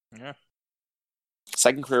 Yeah.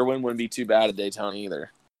 Second career win wouldn't be too bad at Daytona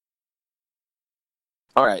either.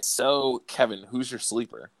 All right, so Kevin, who's your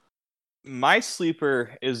sleeper? My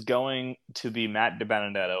sleeper is going to be Matt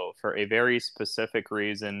DiBenedetto for a very specific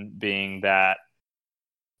reason, being that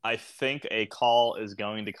I think a call is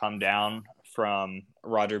going to come down from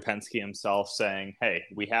Roger Penske himself saying, hey,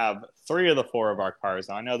 we have 3 of the 4 of our cars.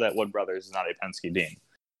 Now, I know that Wood Brothers is not a Penske team,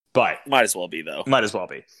 but Might as well be, though. might as well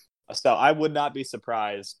be. So I would not be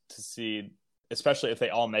surprised to see, especially if they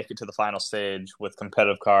all make it to the final stage with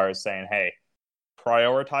competitive cars, saying, hey,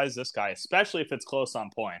 prioritize this guy, especially if it's close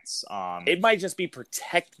on points. It might just be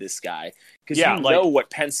protect this guy, because Yeah, know what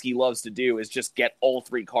Penske loves to do is just get all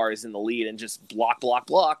 3 cars in the lead and just block.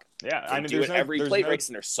 Yeah, I mean, do it every plate race,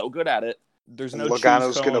 and they're so good at it. There's And no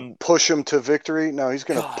Logano's choose going to push him to victory. No, he's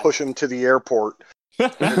going to God. push him to the airport.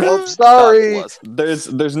 cone. Oh, sorry.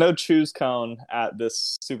 There's no choose cone at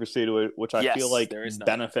this super speedway, which I Yes, feel like there is none.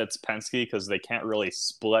 benefits Penske because they can't really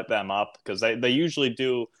split them up, because they usually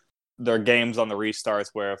do their games on the restarts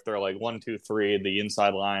where if they're like 1, 2, 3, the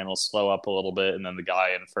inside line will slow up a little bit, and then the guy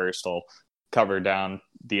in first will cover down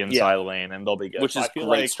the inside lane, and they'll be good. Which is I feel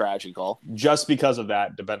great like strategy call. just because of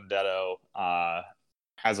that, DiBenedetto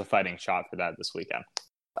has a fighting shot for that this weekend.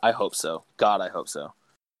 I hope so. God, I hope so.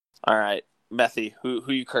 All right, Methy,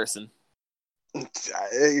 who you cursing?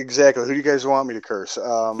 Exactly. Who do you guys want me to curse?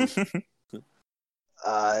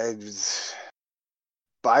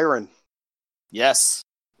 Byron. Yes.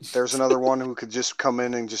 There's another one who could just come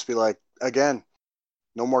in and just be like, again,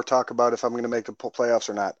 no more talk about if I'm going to make the playoffs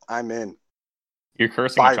or not. I'm in. You're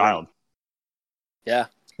cursing Byron. a child. Yeah.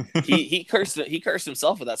 he cursed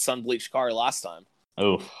himself with that sun bleached car last time.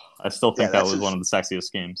 Oh, I still think Yeah, that was one of the sexiest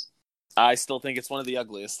schemes. I still think it's one of the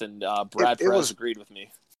ugliest, and Brad It Perez was- agreed with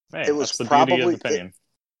me. Hey, It was that's the beauty of probably- opinion.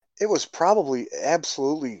 It was probably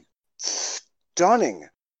absolutely stunning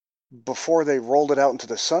before they rolled it out into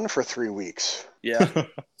the sun for 3 weeks. Yeah.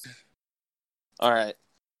 All right.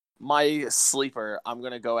 My sleeper, I'm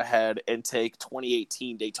going to go ahead and take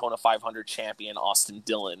 2018 Daytona 500 champion Austin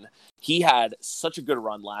Dillon. He had such a good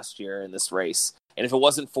run last year in this race. And if it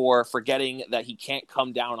wasn't for forgetting that he can't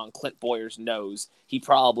come down on Clint Boyer's nose, he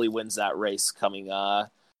probably wins that race, coming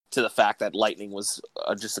to the fact that Lightning was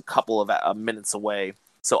just a couple of minutes away.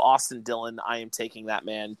 So Austin Dillon, I am taking that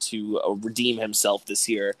man to redeem himself this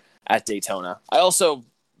year at Daytona. I also,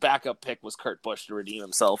 backup pick was Kurt Busch to redeem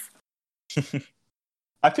himself.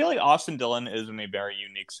 I feel like Austin Dillon is in a very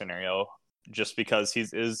unique scenario, just because he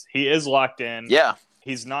is locked in. Yeah.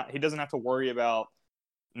 He doesn't have to worry about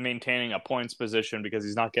maintaining a points position because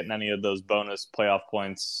he's not getting any of those bonus playoff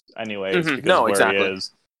points anyways. Mhm. Because No, of where exactly. he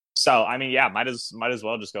is. So I mean, yeah, might as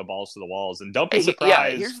well just go balls to the walls, and don't be Yeah,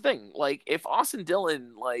 surprised. here's the thing. Like, if Austin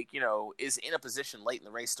Dillon, is in a position late in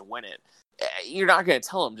the race to win it, you're not going to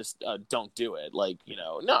tell him just don't do it.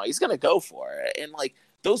 No, he's going to go for it. And,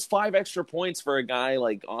 those 5 extra points for a guy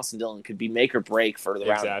like Austin Dillon could be make or break for the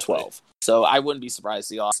round of Exactly. 12. So I wouldn't be surprised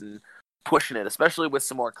to see Austin pushing it, especially with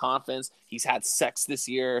some more confidence. He's had sex this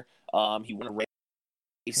year. He won a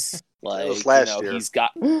race. was last year. He's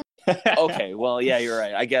got... Okay, well, yeah, you're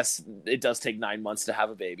right. I guess it does take 9 months to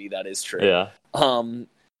have a baby. That is true. Yeah,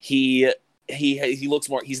 He looks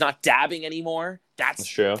more. He's not dabbing anymore. that's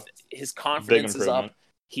true. His Big confidence is up. improvement.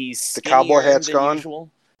 He's The cowboy skinnier hat's than gone?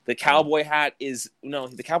 usual. The cowboy hat is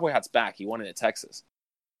the cowboy hat's back. He won it at Texas.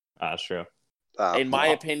 That's true. In my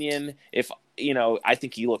opinion, if I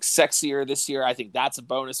think he looks sexier this year. I think that's a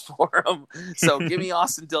bonus for him. So give me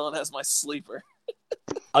Austin Dillon as my sleeper.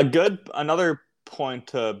 Another point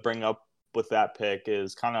to bring up with that pick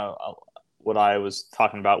is kind of what I was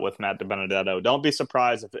talking about with Matt DiBenedetto. Don't be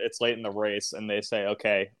surprised if it's late in the race and they say,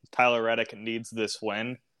 okay, Tyler Reddick needs this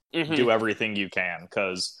win. Mhm. Do everything you can,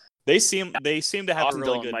 because they seem to have Austin a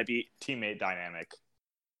really Dillon good might be. teammate dynamic.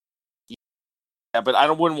 Yeah, but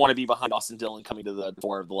I wouldn't want to be behind Austin Dillon coming to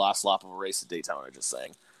the last lap of a race at Daytona. Just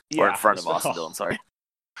saying, or in front of Austin Dillon. Sorry.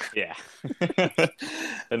 Yeah.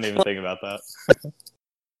 Didn't even think about that.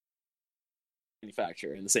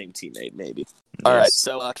 Manufacturer and the same teammate, maybe. All right,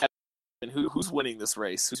 so Kevin, who's winning this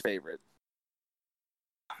race? Who's favorite?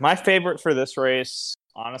 My favorite for this race,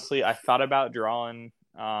 honestly, I thought about drawing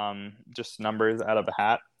just numbers out of a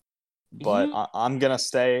hat, but I'm going to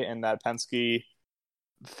stay in that Penske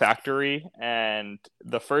factory. And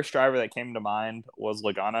the first driver that came to mind was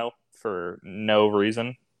Logano for no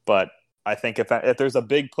reason. But I think if there's a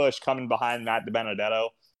big push coming behind Matt DiBenedetto,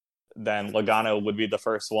 then Logano would be the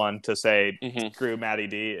first one to say, screw Matty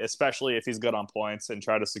D, especially if he's good on points and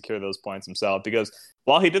try to secure those points himself. Because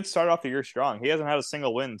while he did start off the year strong, he hasn't had a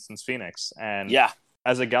single win since Phoenix. And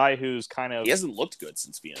as a guy who's kind of... He hasn't looked good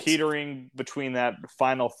since Phoenix. Teetering between that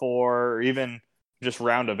Final Four or even just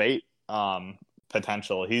round of 8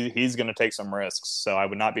 potential. He's going to take some risks, so I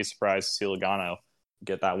would not be surprised to see Logano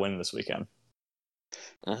get that win this weekend.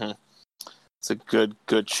 Mm-hmm. It's a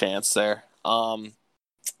good chance there. All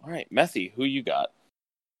right, Methy, who you got?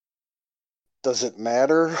 Does it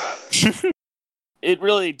matter? It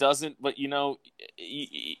really doesn't, but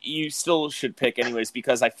you still should pick anyways,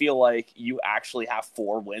 because I feel like you actually have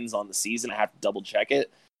 4 wins on the season. I have to double check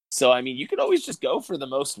it. So, I mean, you could always just go for the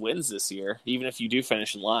most wins this year, even if you do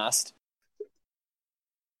finish in last.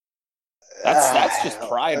 That's just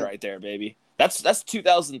pride right there, baby. That's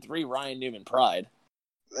 2003 Ryan Newman pride.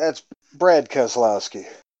 That's Brad Keselowski.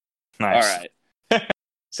 Nice. All right.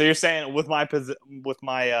 So you're saying with my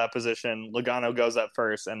position, Logano goes up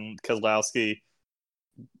first, and Keselowski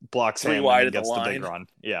blocks 3 him wide and of the gets the line. big run.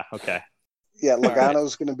 Yeah. Okay. Yeah,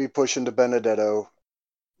 Logano's going to be pushing to Benedetto.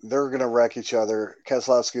 They're going to wreck each other.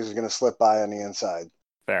 Keselowski is going to slip by on the inside.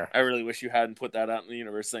 Fair. I really wish you hadn't put that out in the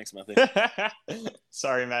universe. Thanks, Methy.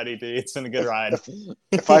 Sorry, Matty D. It's been a good ride.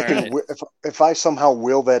 If I somehow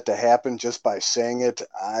will that to happen just by saying it,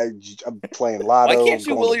 I'm playing lotto. Why can't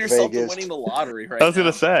you will yourself Vegas. to winning the lottery right I was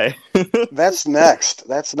going to say. That's next.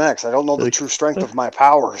 I don't know the true strength of my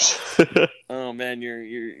powers. Oh man, you're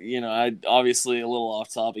I obviously a little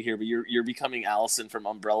off topic here, but you're becoming Allison from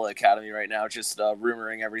Umbrella Academy right now, just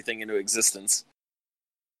rumoring everything into existence.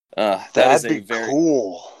 That'd be very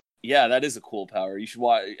cool. Yeah, that is a cool power. You should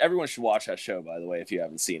watch. Everyone should watch that show, by the way, if you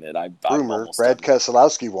haven't seen it. Rumor: Brad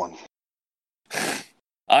Keselowski won.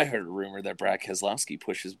 I heard a rumor that Brad Keselowski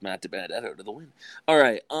pushes Matt DiBenedetto to the win. All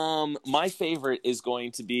right. My favorite is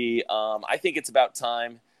going to be. I think it's about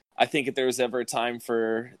time. I think if there was ever a time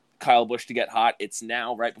for Kyle Busch to get hot, it's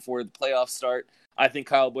now, right before the playoffs start. I think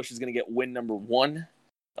Kyle Busch is going to get win number 1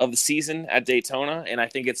 of the season at Daytona, and I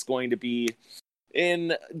think it's going to be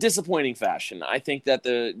in disappointing fashion. I think that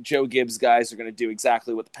the Joe Gibbs guys are going to do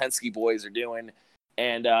exactly what the Penske boys are doing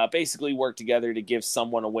and basically work together to give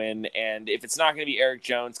someone a win. And if it's not going to be Eric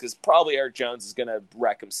Jones, because probably Eric Jones is going to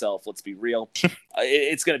wreck himself, let's be real,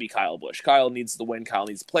 it's going to be Kyle Busch. Kyle needs the win. Kyle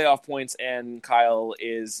needs playoff points, and Kyle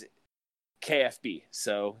is KFB.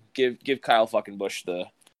 So give Kyle fucking Busch the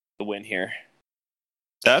win here.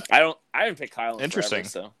 I haven't picked Kyle in interesting.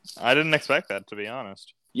 Forever, so I didn't expect that, to be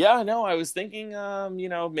honest. Yeah, no, I was thinking,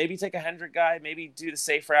 maybe take a Hendrick guy, maybe do the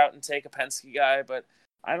safe route and take a Penske guy, but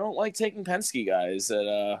I don't like taking Penske guys at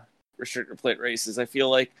restrictor plate races. I feel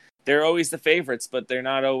like they're always the favorites, but they're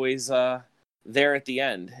not always there at the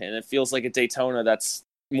end. And it feels like at Daytona that's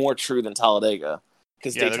more true than Talladega,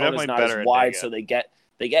 because Daytona's not as wide, so they get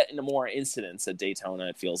into more incidents at Daytona.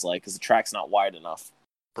 It feels like because the track's not wide enough.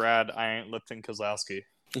 Brad, I ain't lifting Keselowski.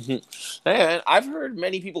 And I've heard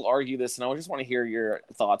many people argue this, and I just want to hear your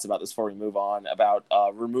thoughts about this before we move on, about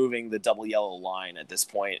removing the double yellow line at this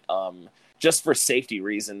point, just for safety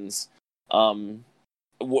reasons.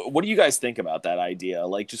 What do you guys think about that idea?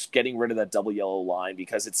 Like, just getting rid of that double yellow line,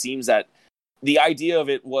 because it seems that the idea of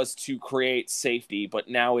it was to create safety, but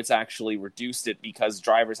now it's actually reduced it because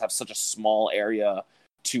drivers have such a small area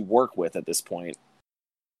to work with at this point.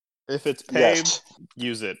 If it's paved,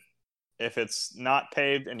 use it. If it's not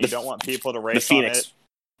paved and you don't want people to race on it,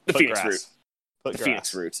 the Phoenix route. Put grass.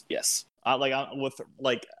 Phoenix route, yes.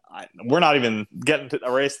 We're not even getting to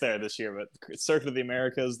a race there this year, but Circuit of the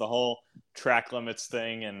Americas, the whole track limits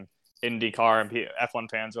thing, and IndyCar and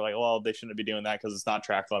F1 fans are like, well, they shouldn't be doing that because it's not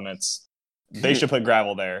track limits. They should put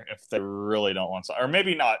gravel there if they really don't want to, or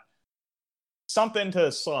maybe not. Something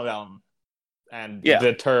to slow down and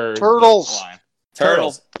deter turtles. The line.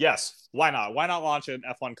 Turtles. Yes. Why not? Why not launch an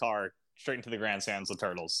F1 car straight into the grandstands with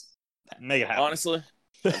turtles? Make it happen. Honestly,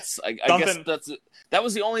 I guess that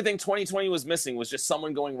was the only thing 2020 was missing, was just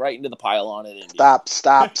someone going right into the pylon at Indy.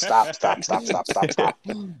 Stop.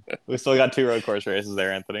 We still got 2 road course races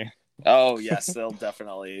there, Anthony. Oh yes, they'll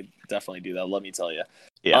definitely do that. Let me tell you.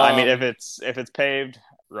 Yeah, I mean, if it's paved,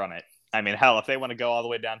 run it. I mean, hell, if they want to go all the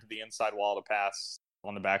way down to the inside wall to pass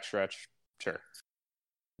on the backstretch, sure.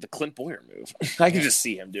 The Clint Boyer move. I can just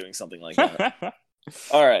see him doing something like that.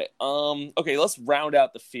 All right. Okay, let's round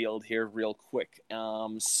out the field here real quick.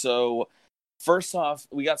 So first off,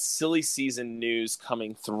 we got silly season news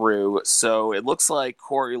coming through. So it looks like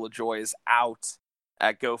Corey LaJoie is out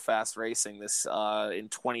at Go Fast Racing this in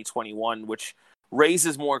 2021, which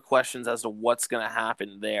raises more questions as to what's going to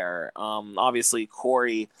happen there. Obviously,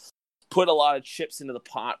 Corey put a lot of chips into the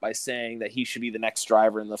pot by saying that he should be the next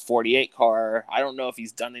driver in the 48 car. I don't know if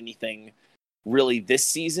he's done anything really this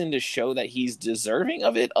season to show that he's deserving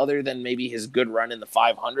of it, other than maybe his good run in the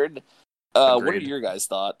 500. What are your guys'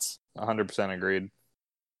 thoughts? 100% agreed.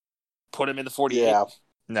 Put him in the 48? Yeah.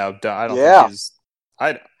 No, I don't think he's...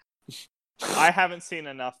 I haven't seen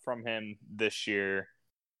enough from him this year.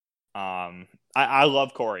 I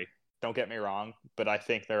love Corey. Don't get me wrong, but I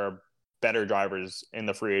think there are better drivers in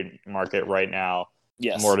the free market right now,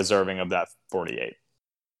 more deserving of that 48.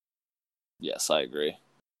 Yes, I agree.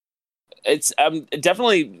 It's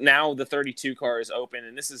definitely now the 32 car is open,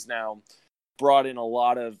 and this has now brought in a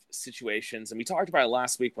lot of situations. And we talked about it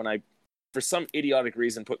last week when I, for some idiotic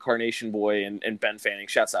reason, put Carnation Boy and Ben Fanning.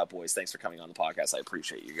 Shouts out, boys. Thanks for coming on the podcast. I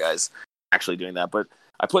appreciate you guys actually doing that. But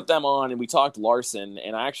I put them on, and we talked Larson,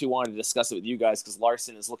 and I actually wanted to discuss it with you guys because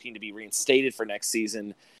Larson is looking to be reinstated for next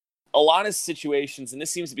season. A lot of situations, and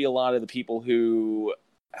this seems to be a lot of the people who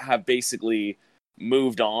have basically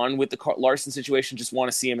moved on with the Larson situation, just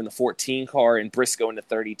want to see him in the 14 car and Briscoe in the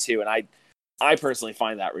 32. And I personally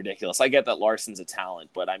find that ridiculous. I get that Larson's a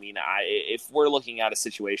talent, but I mean, if we're looking at a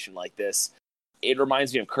situation like this, it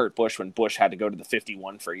reminds me of Kurt Busch when Busch had to go to the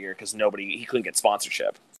 51 for a year because he couldn't get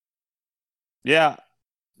sponsorship. Yeah.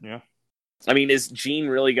 I mean, is Gene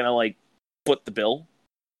really going to foot the bill?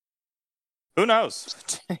 Who knows?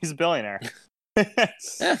 He's a billionaire.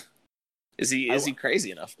 Yeah. Is he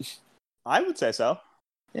crazy enough? I would say so.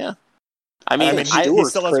 Yeah. I mean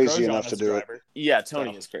Stewart's crazy enough to do it. Yeah,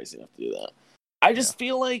 Tony is crazy enough to do that. I just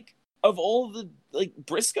feel like of all the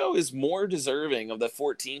Briscoe is more deserving of the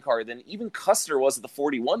 14 car than even Custer was at the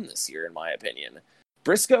 41 this year, in my opinion.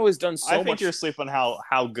 Briscoe has done so much. I think you're sleeping on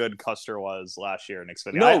how good Custer was last year in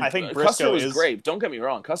Xfinity. No, I think Briscoe Custer was great. Don't get me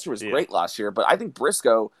wrong. Custer was great last year, but I think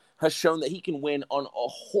Briscoe has shown that he can win on a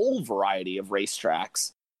whole variety of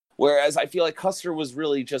racetracks. Whereas I feel like Custer was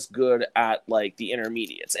really just good at the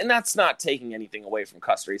intermediates. And that's not taking anything away from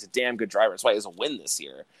Custer. He's a damn good driver. That's why he has a win this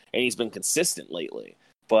year. And he's been consistent lately.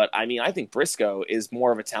 But I mean, I think Briscoe is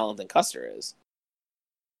more of a talent than Custer is.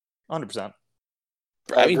 100%.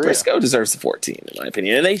 I mean, Briscoe deserves the 14, in my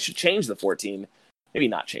opinion. And they should change the 14. Maybe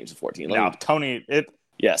not change the 14. Tony,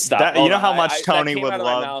 yeah, stop. You know how much Tony would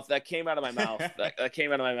love. That came out of my mouth. That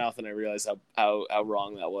came out of my mouth, and I realized how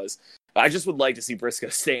wrong that was. I just would like to see Briscoe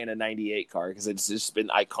stay in a 98 car because it's just been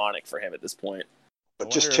iconic for him at this point.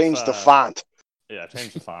 But just change the font. Yeah,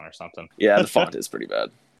 change the font or something. Yeah, the font is pretty bad.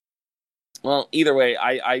 Well, either way,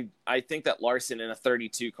 I think that Larson in a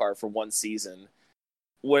 32 car for one season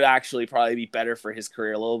would actually probably be better for his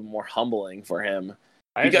career, a little more humbling for him.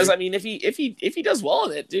 Because I mean, if he does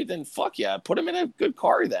well in it, dude, then fuck yeah, put him in a good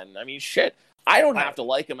car. Then I mean, shit, I don't have to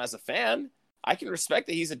like him as a fan. I can respect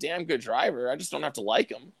that he's a damn good driver. I just don't have to like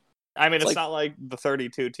him. I mean, it's not like the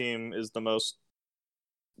 32 team is the most,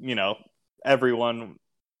 everyone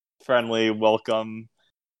friendly, welcome.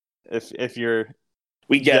 If you're,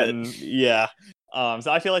 we get it. Yeah. So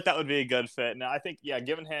I feel like that would be a good fit. Now I think,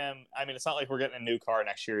 giving him, I mean, it's not like we're getting a new car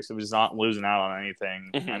next year, so he's not losing out on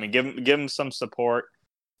anything. Mm-hmm. I mean, give him some support,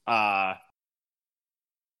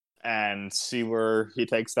 and see where he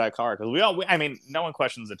takes that car. Because I mean, no one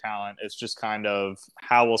questions the talent. It's just kind of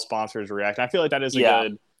how will sponsors react. And I feel like that is a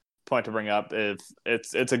good point to bring up. If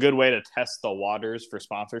it's a good way to test the waters for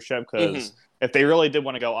sponsorship, because if they really did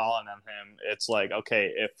want to go all in on him, it's like,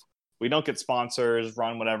 okay, if we don't get sponsors,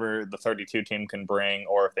 run whatever the 32 team can bring,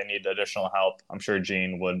 or if they need additional help, I'm sure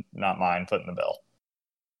Gene would not mind footing the bill.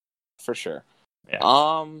 For sure.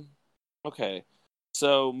 Yeah. Okay.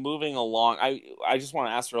 So moving along, I just want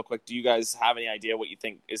to ask real quick, do you guys have any idea what you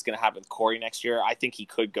think is going to happen with Corey next year? I think he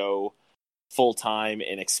could go full-time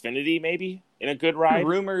in Xfinity, maybe, in a good ride.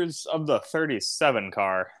 Rumors of the 37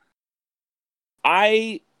 car.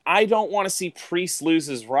 I don't want to see Priest lose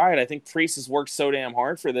his ride. I think Priest has worked so damn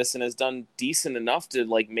hard for this and has done decent enough to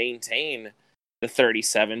maintain the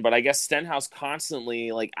 37. But I guess Stenhouse constantly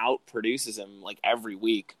outproduces him every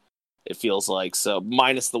week. It feels like, so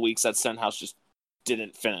minus the weeks that Stenhouse just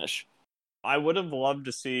didn't finish. I would have loved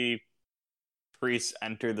to see Priest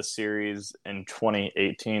enter the series in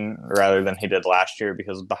 2018 rather than he did last year,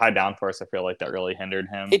 because the high downforce, I feel like that really hindered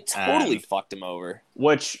him. It totally fucked him over.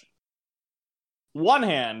 Which, one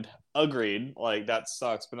hand, agreed, that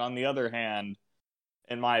sucks. But on the other hand,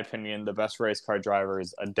 in my opinion, the best race car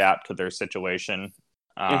drivers adapt to their situation.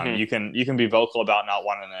 You can be vocal about not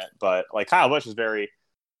wanting it, but Kyle Busch is very,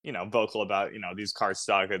 vocal about, these cars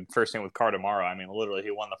suck. And first thing with Car Tomorrow, I mean, literally he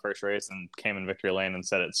won the first race and came in victory lane and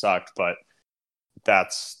said it sucked. But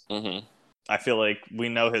that's, I feel like we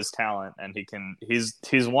know his talent, and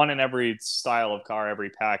he's won in every style of car, every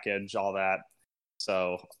package, all that.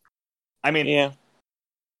 So, I mean, yeah,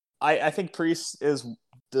 I think Priest is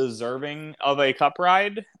deserving of a cup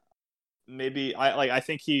ride. Maybe I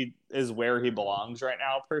think he is where he belongs right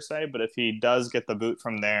now, per se. But if he does get the boot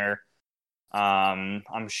from there,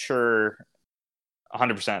 I'm sure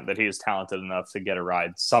 100% that he is talented enough to get a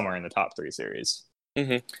ride somewhere in the top 3 series.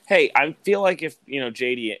 Hey, I feel like if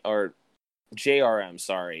JD or JRM,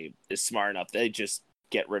 sorry, is smart enough, they just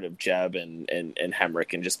get rid of Jeb and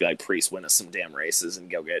Hemrick and just be like, Priest, win us some damn races and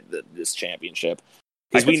go get this championship.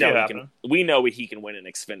 Because we know he can win in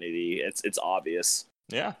Xfinity. It's obvious.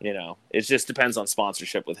 Yeah, it just depends on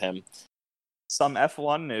sponsorship with him. Some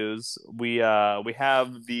F1 news. We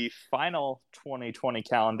have the final 2020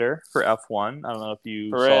 calendar for F1. I don't know if you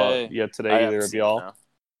saw it yet today, either of y'all.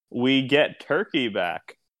 We get Turkey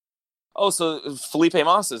back. Oh, so Felipe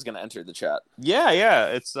Massa is going to enter the chat. Yeah.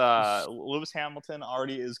 It's Lewis Hamilton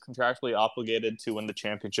already is contractually obligated to win the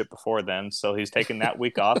championship before then, so he's taking that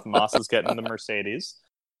week off. Massa's getting the Mercedes.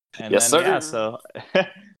 And yes, then, sir.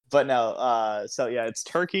 But no, it's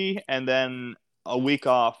Turkey, and then a week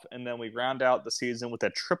off, and then we round out the season with a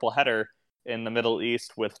triple header in the Middle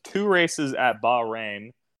East with 2 races at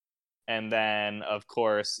Bahrain, and then, of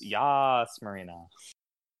course, Yas Marina.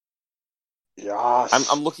 Yes.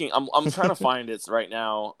 I'm looking. I'm trying to find it right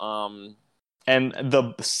now. And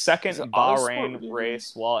the second Bahrain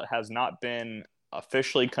race, while it has not been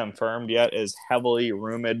officially confirmed yet, is heavily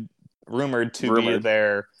rumored to be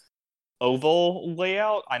their oval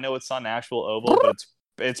layout. I know it's not an actual oval, but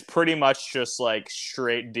it's pretty much just like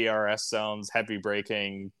straight DRS zones, heavy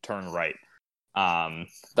braking, turn right.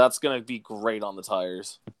 That's gonna be great on the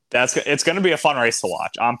tires. It's gonna be a fun race to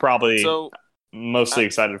watch. I'm probably mostly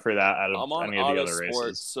excited for that out of any of the other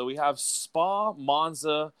races. So we have Spa,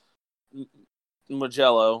 Monza,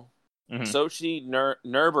 Mugello, Sochi,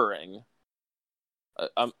 Nürburgring.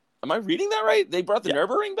 Am I reading that right? They brought the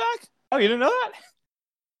Nürburgring back? Oh, you didn't know that?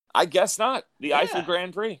 I guess not. The Eiffel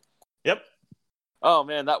Grand Prix. Yep. Oh,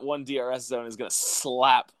 man, that one DRS zone is going to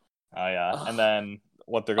slap. Oh, yeah. And then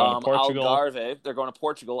they're going to Portugal. Algarve, they're going to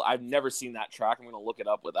Portugal. I've never seen that track. I'm going to look it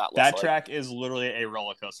up what that looks like. That track is literally a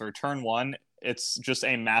roller coaster. Turn 1, it's just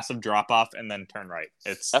a massive drop-off, and then turn right.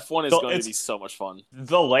 F1 is going to be so much fun.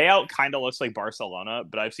 The layout kind of looks like Barcelona,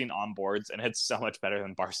 but I've seen onboards, and it's so much better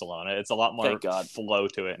than Barcelona. It's a lot more flow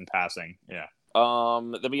to it in passing. Yeah.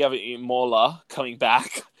 Then we have Imola coming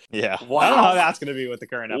back. Yeah. Wow. I don't know how that's going to be with the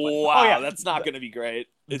current F1. Wow, that's not going to be great.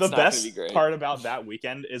 The best part about that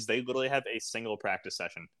weekend is they literally have a single practice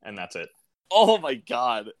session, and that's it. Oh my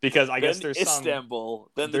god! Because I guess there's Istanbul,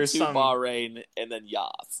 then there's some Bahrain, and then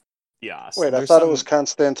Yas. Yas. Wait, I thought it was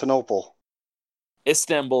Constantinople.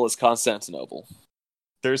 Istanbul is Constantinople.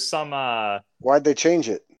 There's some. Why'd they change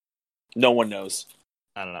it? No one knows.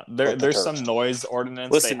 I don't know. There's some noise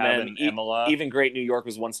ordinance they have in Imola. Even Great New York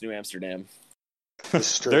was once New Amsterdam.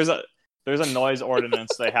 There's a noise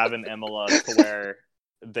ordinance they have in Imola to where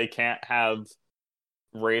they can't have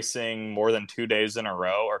racing more than 2 days in a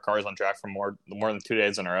row, or cars on track for more than 2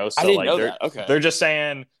 days in a row. So I didn't know that. Okay. They're just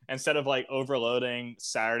saying, instead of like overloading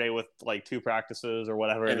Saturday with like 2 practices or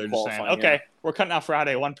whatever, they're just saying, okay, we're cutting out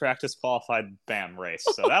Friday, 1 practice, qualified, bam, race.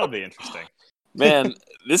 So that'll be interesting. Man,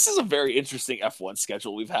 this is a very interesting F1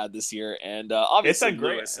 schedule we've had this year, and obviously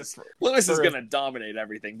Lewis is going to dominate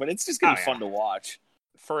everything, but it's just going to be fun to watch.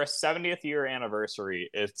 For a 70th year anniversary,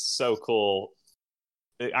 it's so cool.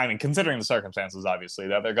 I mean, considering the circumstances, obviously,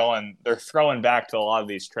 that they're throwing back to a lot of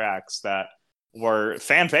these tracks that were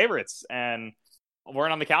fan favorites and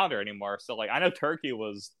weren't on the calendar anymore. So, like, I know Turkey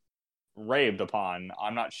was raved upon.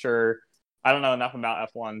 I'm not sure. I don't know enough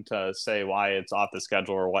about F1 to say why it's off the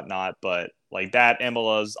schedule or whatnot, but like that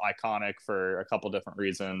Imola's iconic for a couple different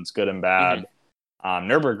reasons, good and bad.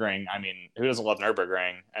 Nürburgring, I mean, who doesn't love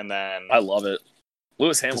Nürburgring? And then I love it.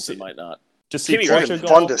 Lewis Hamilton might not. Just see Portugal.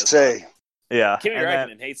 Fun to say. Yeah. Kimi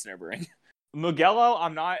Räikkönen hates Nürburgring. Mugello,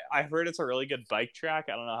 I heard it's a really good bike track.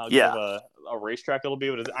 I don't know how good of a racetrack it'll be,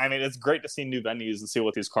 but it's great to see new venues and see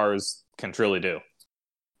what these cars can truly do.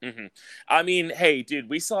 Mm-hmm. I mean, hey, dude,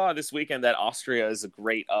 we saw this weekend that Austria is a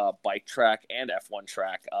great bike track and F1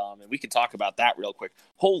 track, and we could talk about that real quick.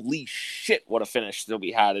 Holy shit, what a finish that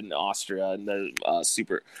we had in Austria in the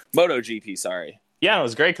Super MotoGP, sorry. Yeah, it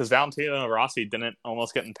was great because Valentino Rossi didn't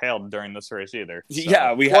almost get impaled during this race either. So.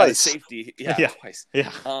 Yeah, we had a safety. Yeah, twice.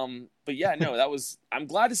 Yeah. But yeah, no, I'm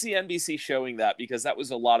glad to see NBC showing that because that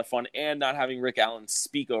was a lot of fun and not having Rick Allen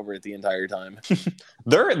speak over it the entire time.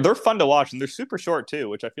 They're fun to watch and they're super short too,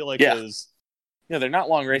 which I feel like is they're not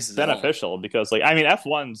long races. Beneficial because like I mean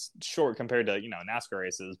F1's short compared to NASCAR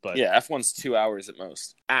races, but F1's 2 hours at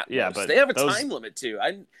most. Most. But they have a time limit too.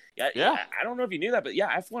 I don't know if you knew that, but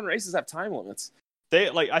F1 races have time limits.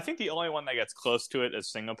 I think the only one that gets close to it is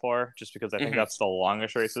Singapore, just because I think that's the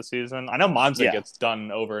longest race this season. I know Monza gets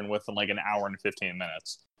done over and within like an hour and 15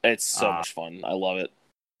 minutes. It's so much fun. I love it.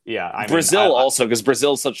 Yeah, Brazil also because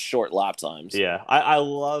Brazil's such short lap times. Yeah, I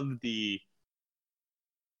love the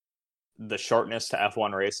the shortness to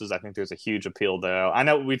F1 races. I think there's a huge appeal there. I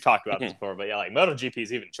know we've talked about this before, but yeah, like MotoGP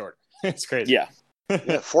is even shorter. It's crazy. Yeah.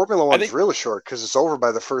 Yeah, Formula One's really short because it's over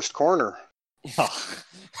by the first corner. Oh.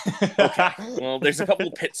 Okay. Well, there's a couple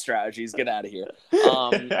of pit strategies. Get out of here.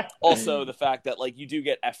 Also, the fact that like you do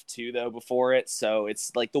get F2 though before it, so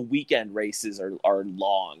it's like the weekend races are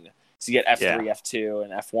long. So you get F3, F2,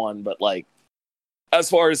 and F1. But like as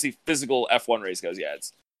far as the physical F1 race goes, yeah,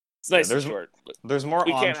 it's nice and short. There's more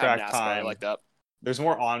on track time like that. There's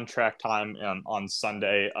more on track time on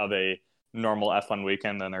Sunday of a normal F1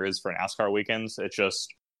 weekend than there is for NASCAR weekends. It's just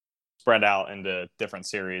spread out into different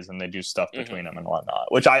series, and they do stuff between them and whatnot,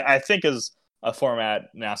 which I think is a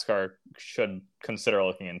format NASCAR should consider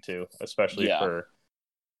looking into, especially for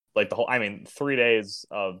like the whole. I mean, 3 days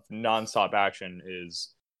of nonstop action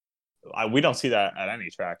is we don't see that at any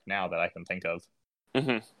track now that I can think of.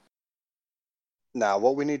 Mm-hmm. Now,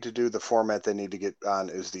 what we need to do, the format they need to get on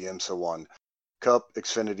is the IMSA one. Cup,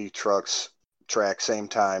 Xfinity, trucks, track, same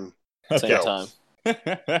time. Same time.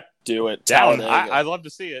 Do it. Down. I'd love to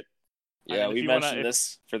see it. Yeah, we mentioned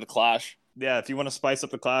this for the Clash. Yeah, if you want to spice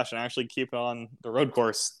up the Clash and actually keep it on the road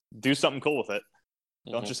course, do something cool with it.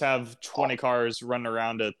 Don't just have 20 cars running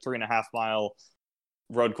around a 3.5 mile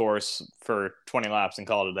road course for 20 laps and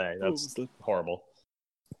call it a day. That's horrible.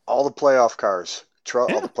 All the playoff cars.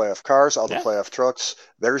 All the playoff cars, all the playoff trucks.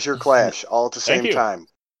 There's your Clash, all at the same time.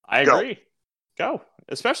 I agree. Go.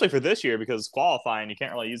 Especially for this year, because qualifying you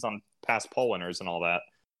can't really use on past pole winners and all that.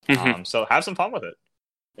 So have some fun with it.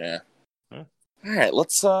 Yeah. All right,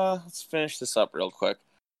 let's finish this up real quick.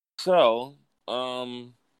 So,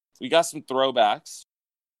 we got some throwbacks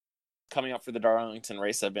coming up for the Darlington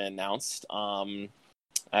race that have been announced. I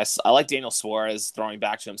like Daniel Suarez throwing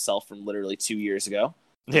back to himself from literally 2 years ago.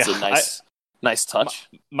 It's a nice touch.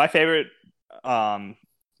 My favorite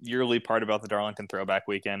yearly part about the Darlington Throwback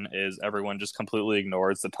Weekend is everyone just completely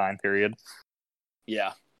ignores the time period.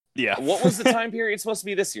 Yeah. Yeah. What was the time period supposed to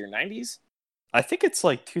be this year? 90s? I think it's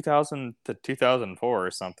like 2000 to 2004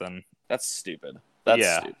 or something. That's stupid.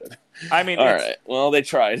 Stupid. I mean, all right. Well, they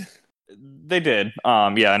tried. They did.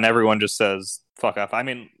 And everyone just says, fuck off. I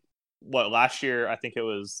mean, last year, I think it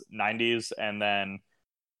was 90s, and then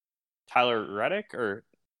Tyler Reddick or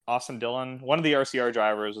Austin Dillon, one of the RCR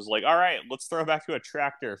drivers, was like, all right, let's throw back to a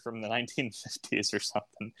tractor from the 1950s or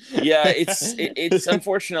something. Yeah, it's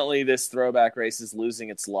unfortunately this throwback race is losing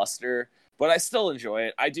its luster, but I still enjoy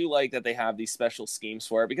it. I do like that they have these special schemes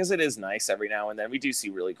for it because it is nice every now and then. We do see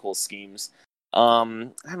really cool schemes. I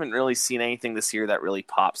haven't really seen anything this year that really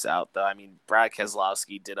pops out, though. I mean, Brad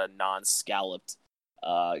Keselowski did a non-scalloped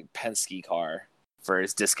Penske car for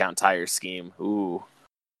his discount tire scheme. Ooh.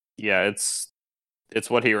 Yeah, it's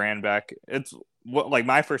what he ran back. It's what, like,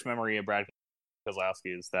 my first memory of Brad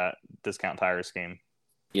Keselowski is that discount tire scheme.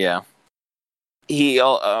 Yeah. He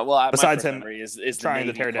besides him is trying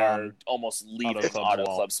to tear down almost leaving Auto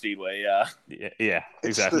Club Speedway. Yeah,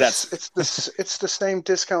 exactly. It's the same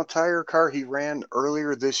discount tire car he ran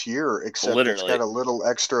earlier this year, except it's got a little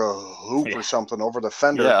extra hoop or something over the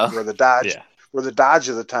fender where the Dodge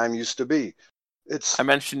of the time used to be. I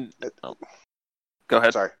mentioned. Go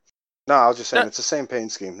ahead. Sorry. No, I was just saying it's the same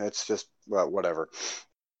paint scheme. It's just whatever.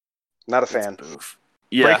 Not a fan.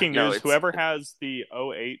 Breaking news: whoever has the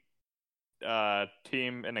 08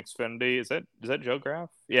 team in Xfinity, is that Joe Graf?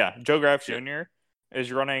 Yeah, Joe Graf Jr.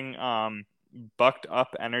 is running bucked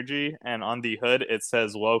up energy, and on the hood it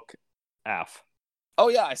says woke AF. Oh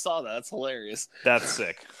yeah, I saw that. That's hilarious. That's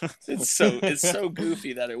sick. It's so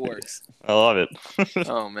goofy that it works. I love it.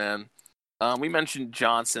 Oh man, we mentioned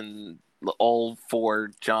Johnson, all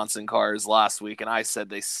 4 Johnson cars last week, and I said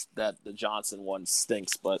that the Johnson one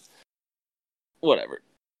stinks, but whatever.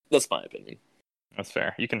 That's my opinion. That's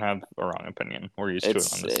fair. You can have a wrong opinion. We're used to it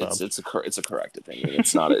on this stuff. It's a correct opinion.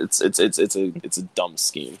 It's not. It's a dumb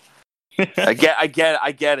scheme. I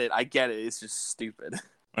get it. It's just stupid.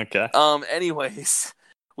 Okay. Anyways,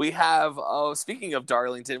 we have. Speaking of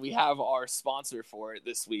Darlington, we have our sponsor for it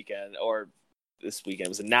this weekend. It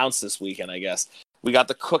was announced this weekend, I guess. We got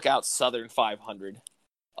the Cookout Southern 500,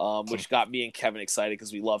 which got me and Kevin excited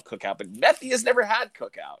because we love Cookout. But Methy has never had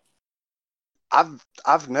Cookout.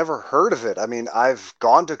 I've never heard of it. I mean, I've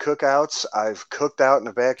gone to cookouts. I've cooked out in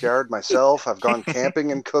the backyard myself. I've gone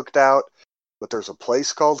camping and cooked out. But there's a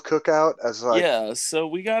place called Cookout. So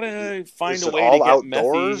we gotta find a way all to get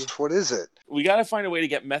outdoors. Methy. What is it? We gotta find a way to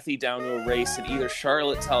get Methy down to a race in either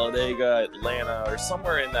Charlotte, Talladega, Atlanta, or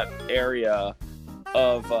somewhere in that area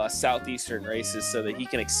of southeastern races, so that he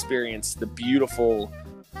can experience the beautifulness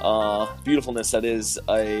that is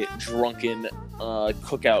a drunken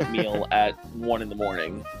cookout meal at 1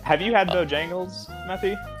 a.m. Have you had Bojangles,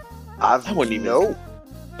 Methy? I wouldn't even know.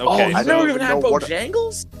 Okay, oh, I've so- never even had know what-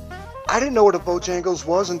 Bojangles? I didn't know what a Bojangles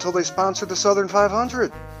was until they sponsored the Southern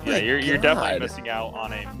 500. yeah, My you're God. definitely missing out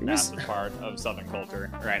on a massive part of Southern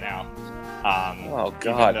culture right now. Oh, Even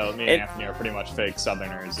God. though me and Anthony are pretty much fake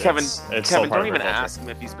Southerners, Kevin, it's still Kevin, part don't of even our culture. ask him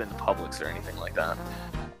if he's been to Publix or anything like that.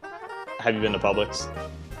 Have you been to Publix?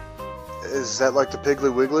 Is that like the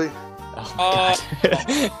Piggly Wiggly? Oh my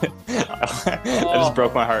God. I just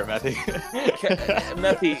broke my heart, Matthew.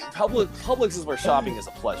 Methy, Publix is where shopping is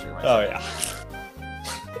a pleasure. Right? Oh yeah.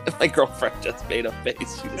 My girlfriend just made a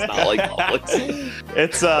face. She does not like Publix.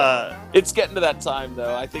 It's It's getting to that time,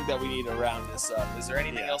 though. I think that we need to round this up. Is there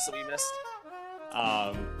anything else that we missed?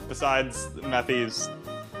 besides Methy's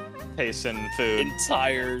taste in food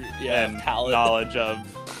Entire and palate. knowledge of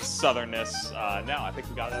southernness, no, I think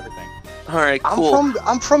we got everything. All right, cool.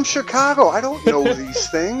 I'm from Chicago. I don't know these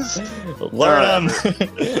things. Learn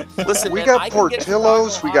them. Listen, We man, got I can get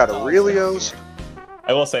Portillo's, Chicago we got hot dogs Aurelio's.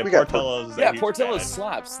 I will say We got Portillo's. is a Yeah, huge Portillo's fan.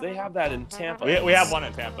 slaps. They have that in Tampa. We have one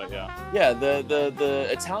in Tampa, yeah. Yeah, the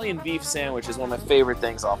Italian beef sandwich is one of my favorite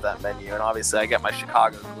things off that menu, and obviously I get my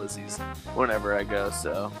Chicago glizzies whenever I go.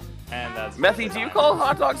 So, And that's Methy, do you call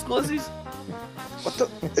hot dogs glizzies? What the?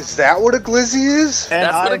 Is that what a glizzy is? And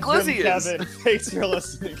That's what a I've glizzy been is. Kevin. Thanks for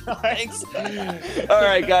listening, guys. Thanks. All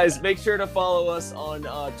right, guys, make sure to follow us on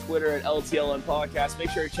Twitter at LTLN Podcast.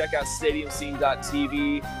 Make sure to check out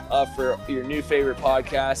StadiumScene.tv for your new favorite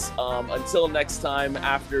podcast. Until next time,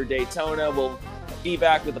 after Daytona, we'll be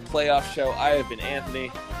back with the playoff show. I have been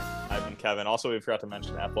Anthony. I've been Kevin. Also, we forgot to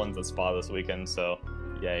mention F1's at Spa this weekend, so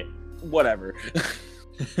yay. Whatever.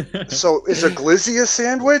 So is a glizzy a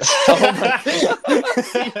sandwich?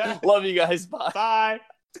 Love you guys. Bye. Bye.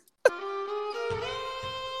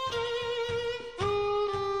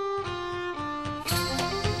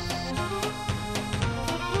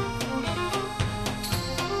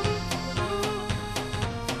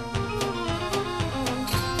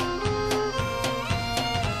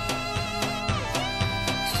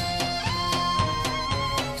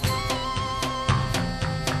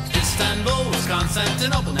 Istanbul was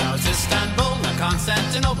Constantinople, now it's Istanbul, not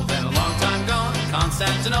Constantinople. Been a long time gone,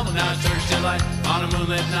 Constantinople, now it's Turkish delight on a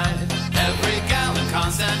moonlit night. Every gal in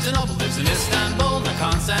Constantinople lives in Istanbul, not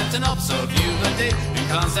Constantinople. So if you've a date in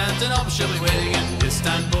Constantinople, she'll be waiting in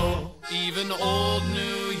Istanbul. Even old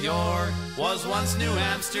New York was once New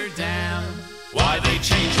Amsterdam. Why they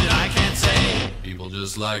changed it, I can't say. People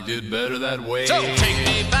just liked it better that way. So take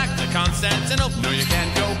me back to Constantinople. No, you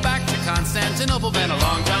can't go back to Constantinople. Been a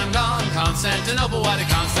long time gone. Constantinople, why did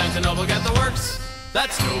Constantinople get the works?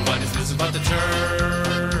 That's nobody's business but the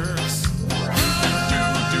Turks.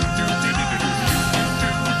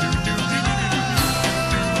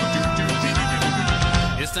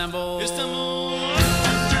 Istanbul.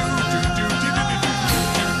 Istanbul.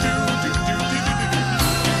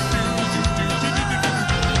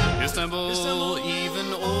 Istanbul,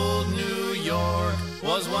 even old New York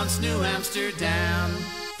was once New Amsterdam.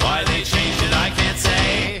 Why they changed it, I can't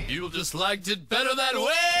say. People just liked it better that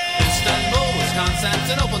way. Istanbul was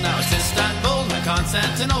Constantinople, now it's Istanbul, not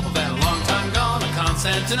Constantinople. Been a long time gone,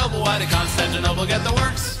 Constantinople. Why did Constantinople get the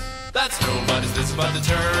works? That's nobody's business but the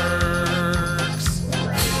Turks.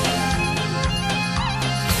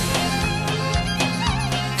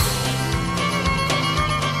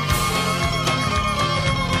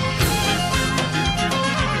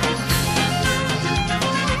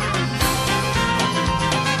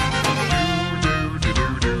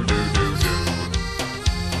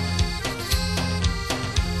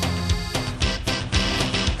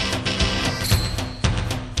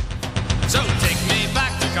 So take me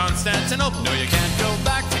back to Constantinople. No, you can't go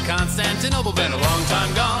back to Constantinople. Been a long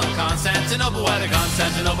time gone. Constantinople, why did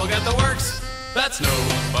Constantinople get the works? That's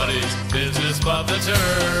nobody's business but the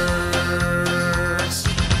Turks.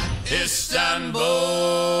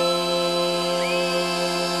 Istanbul.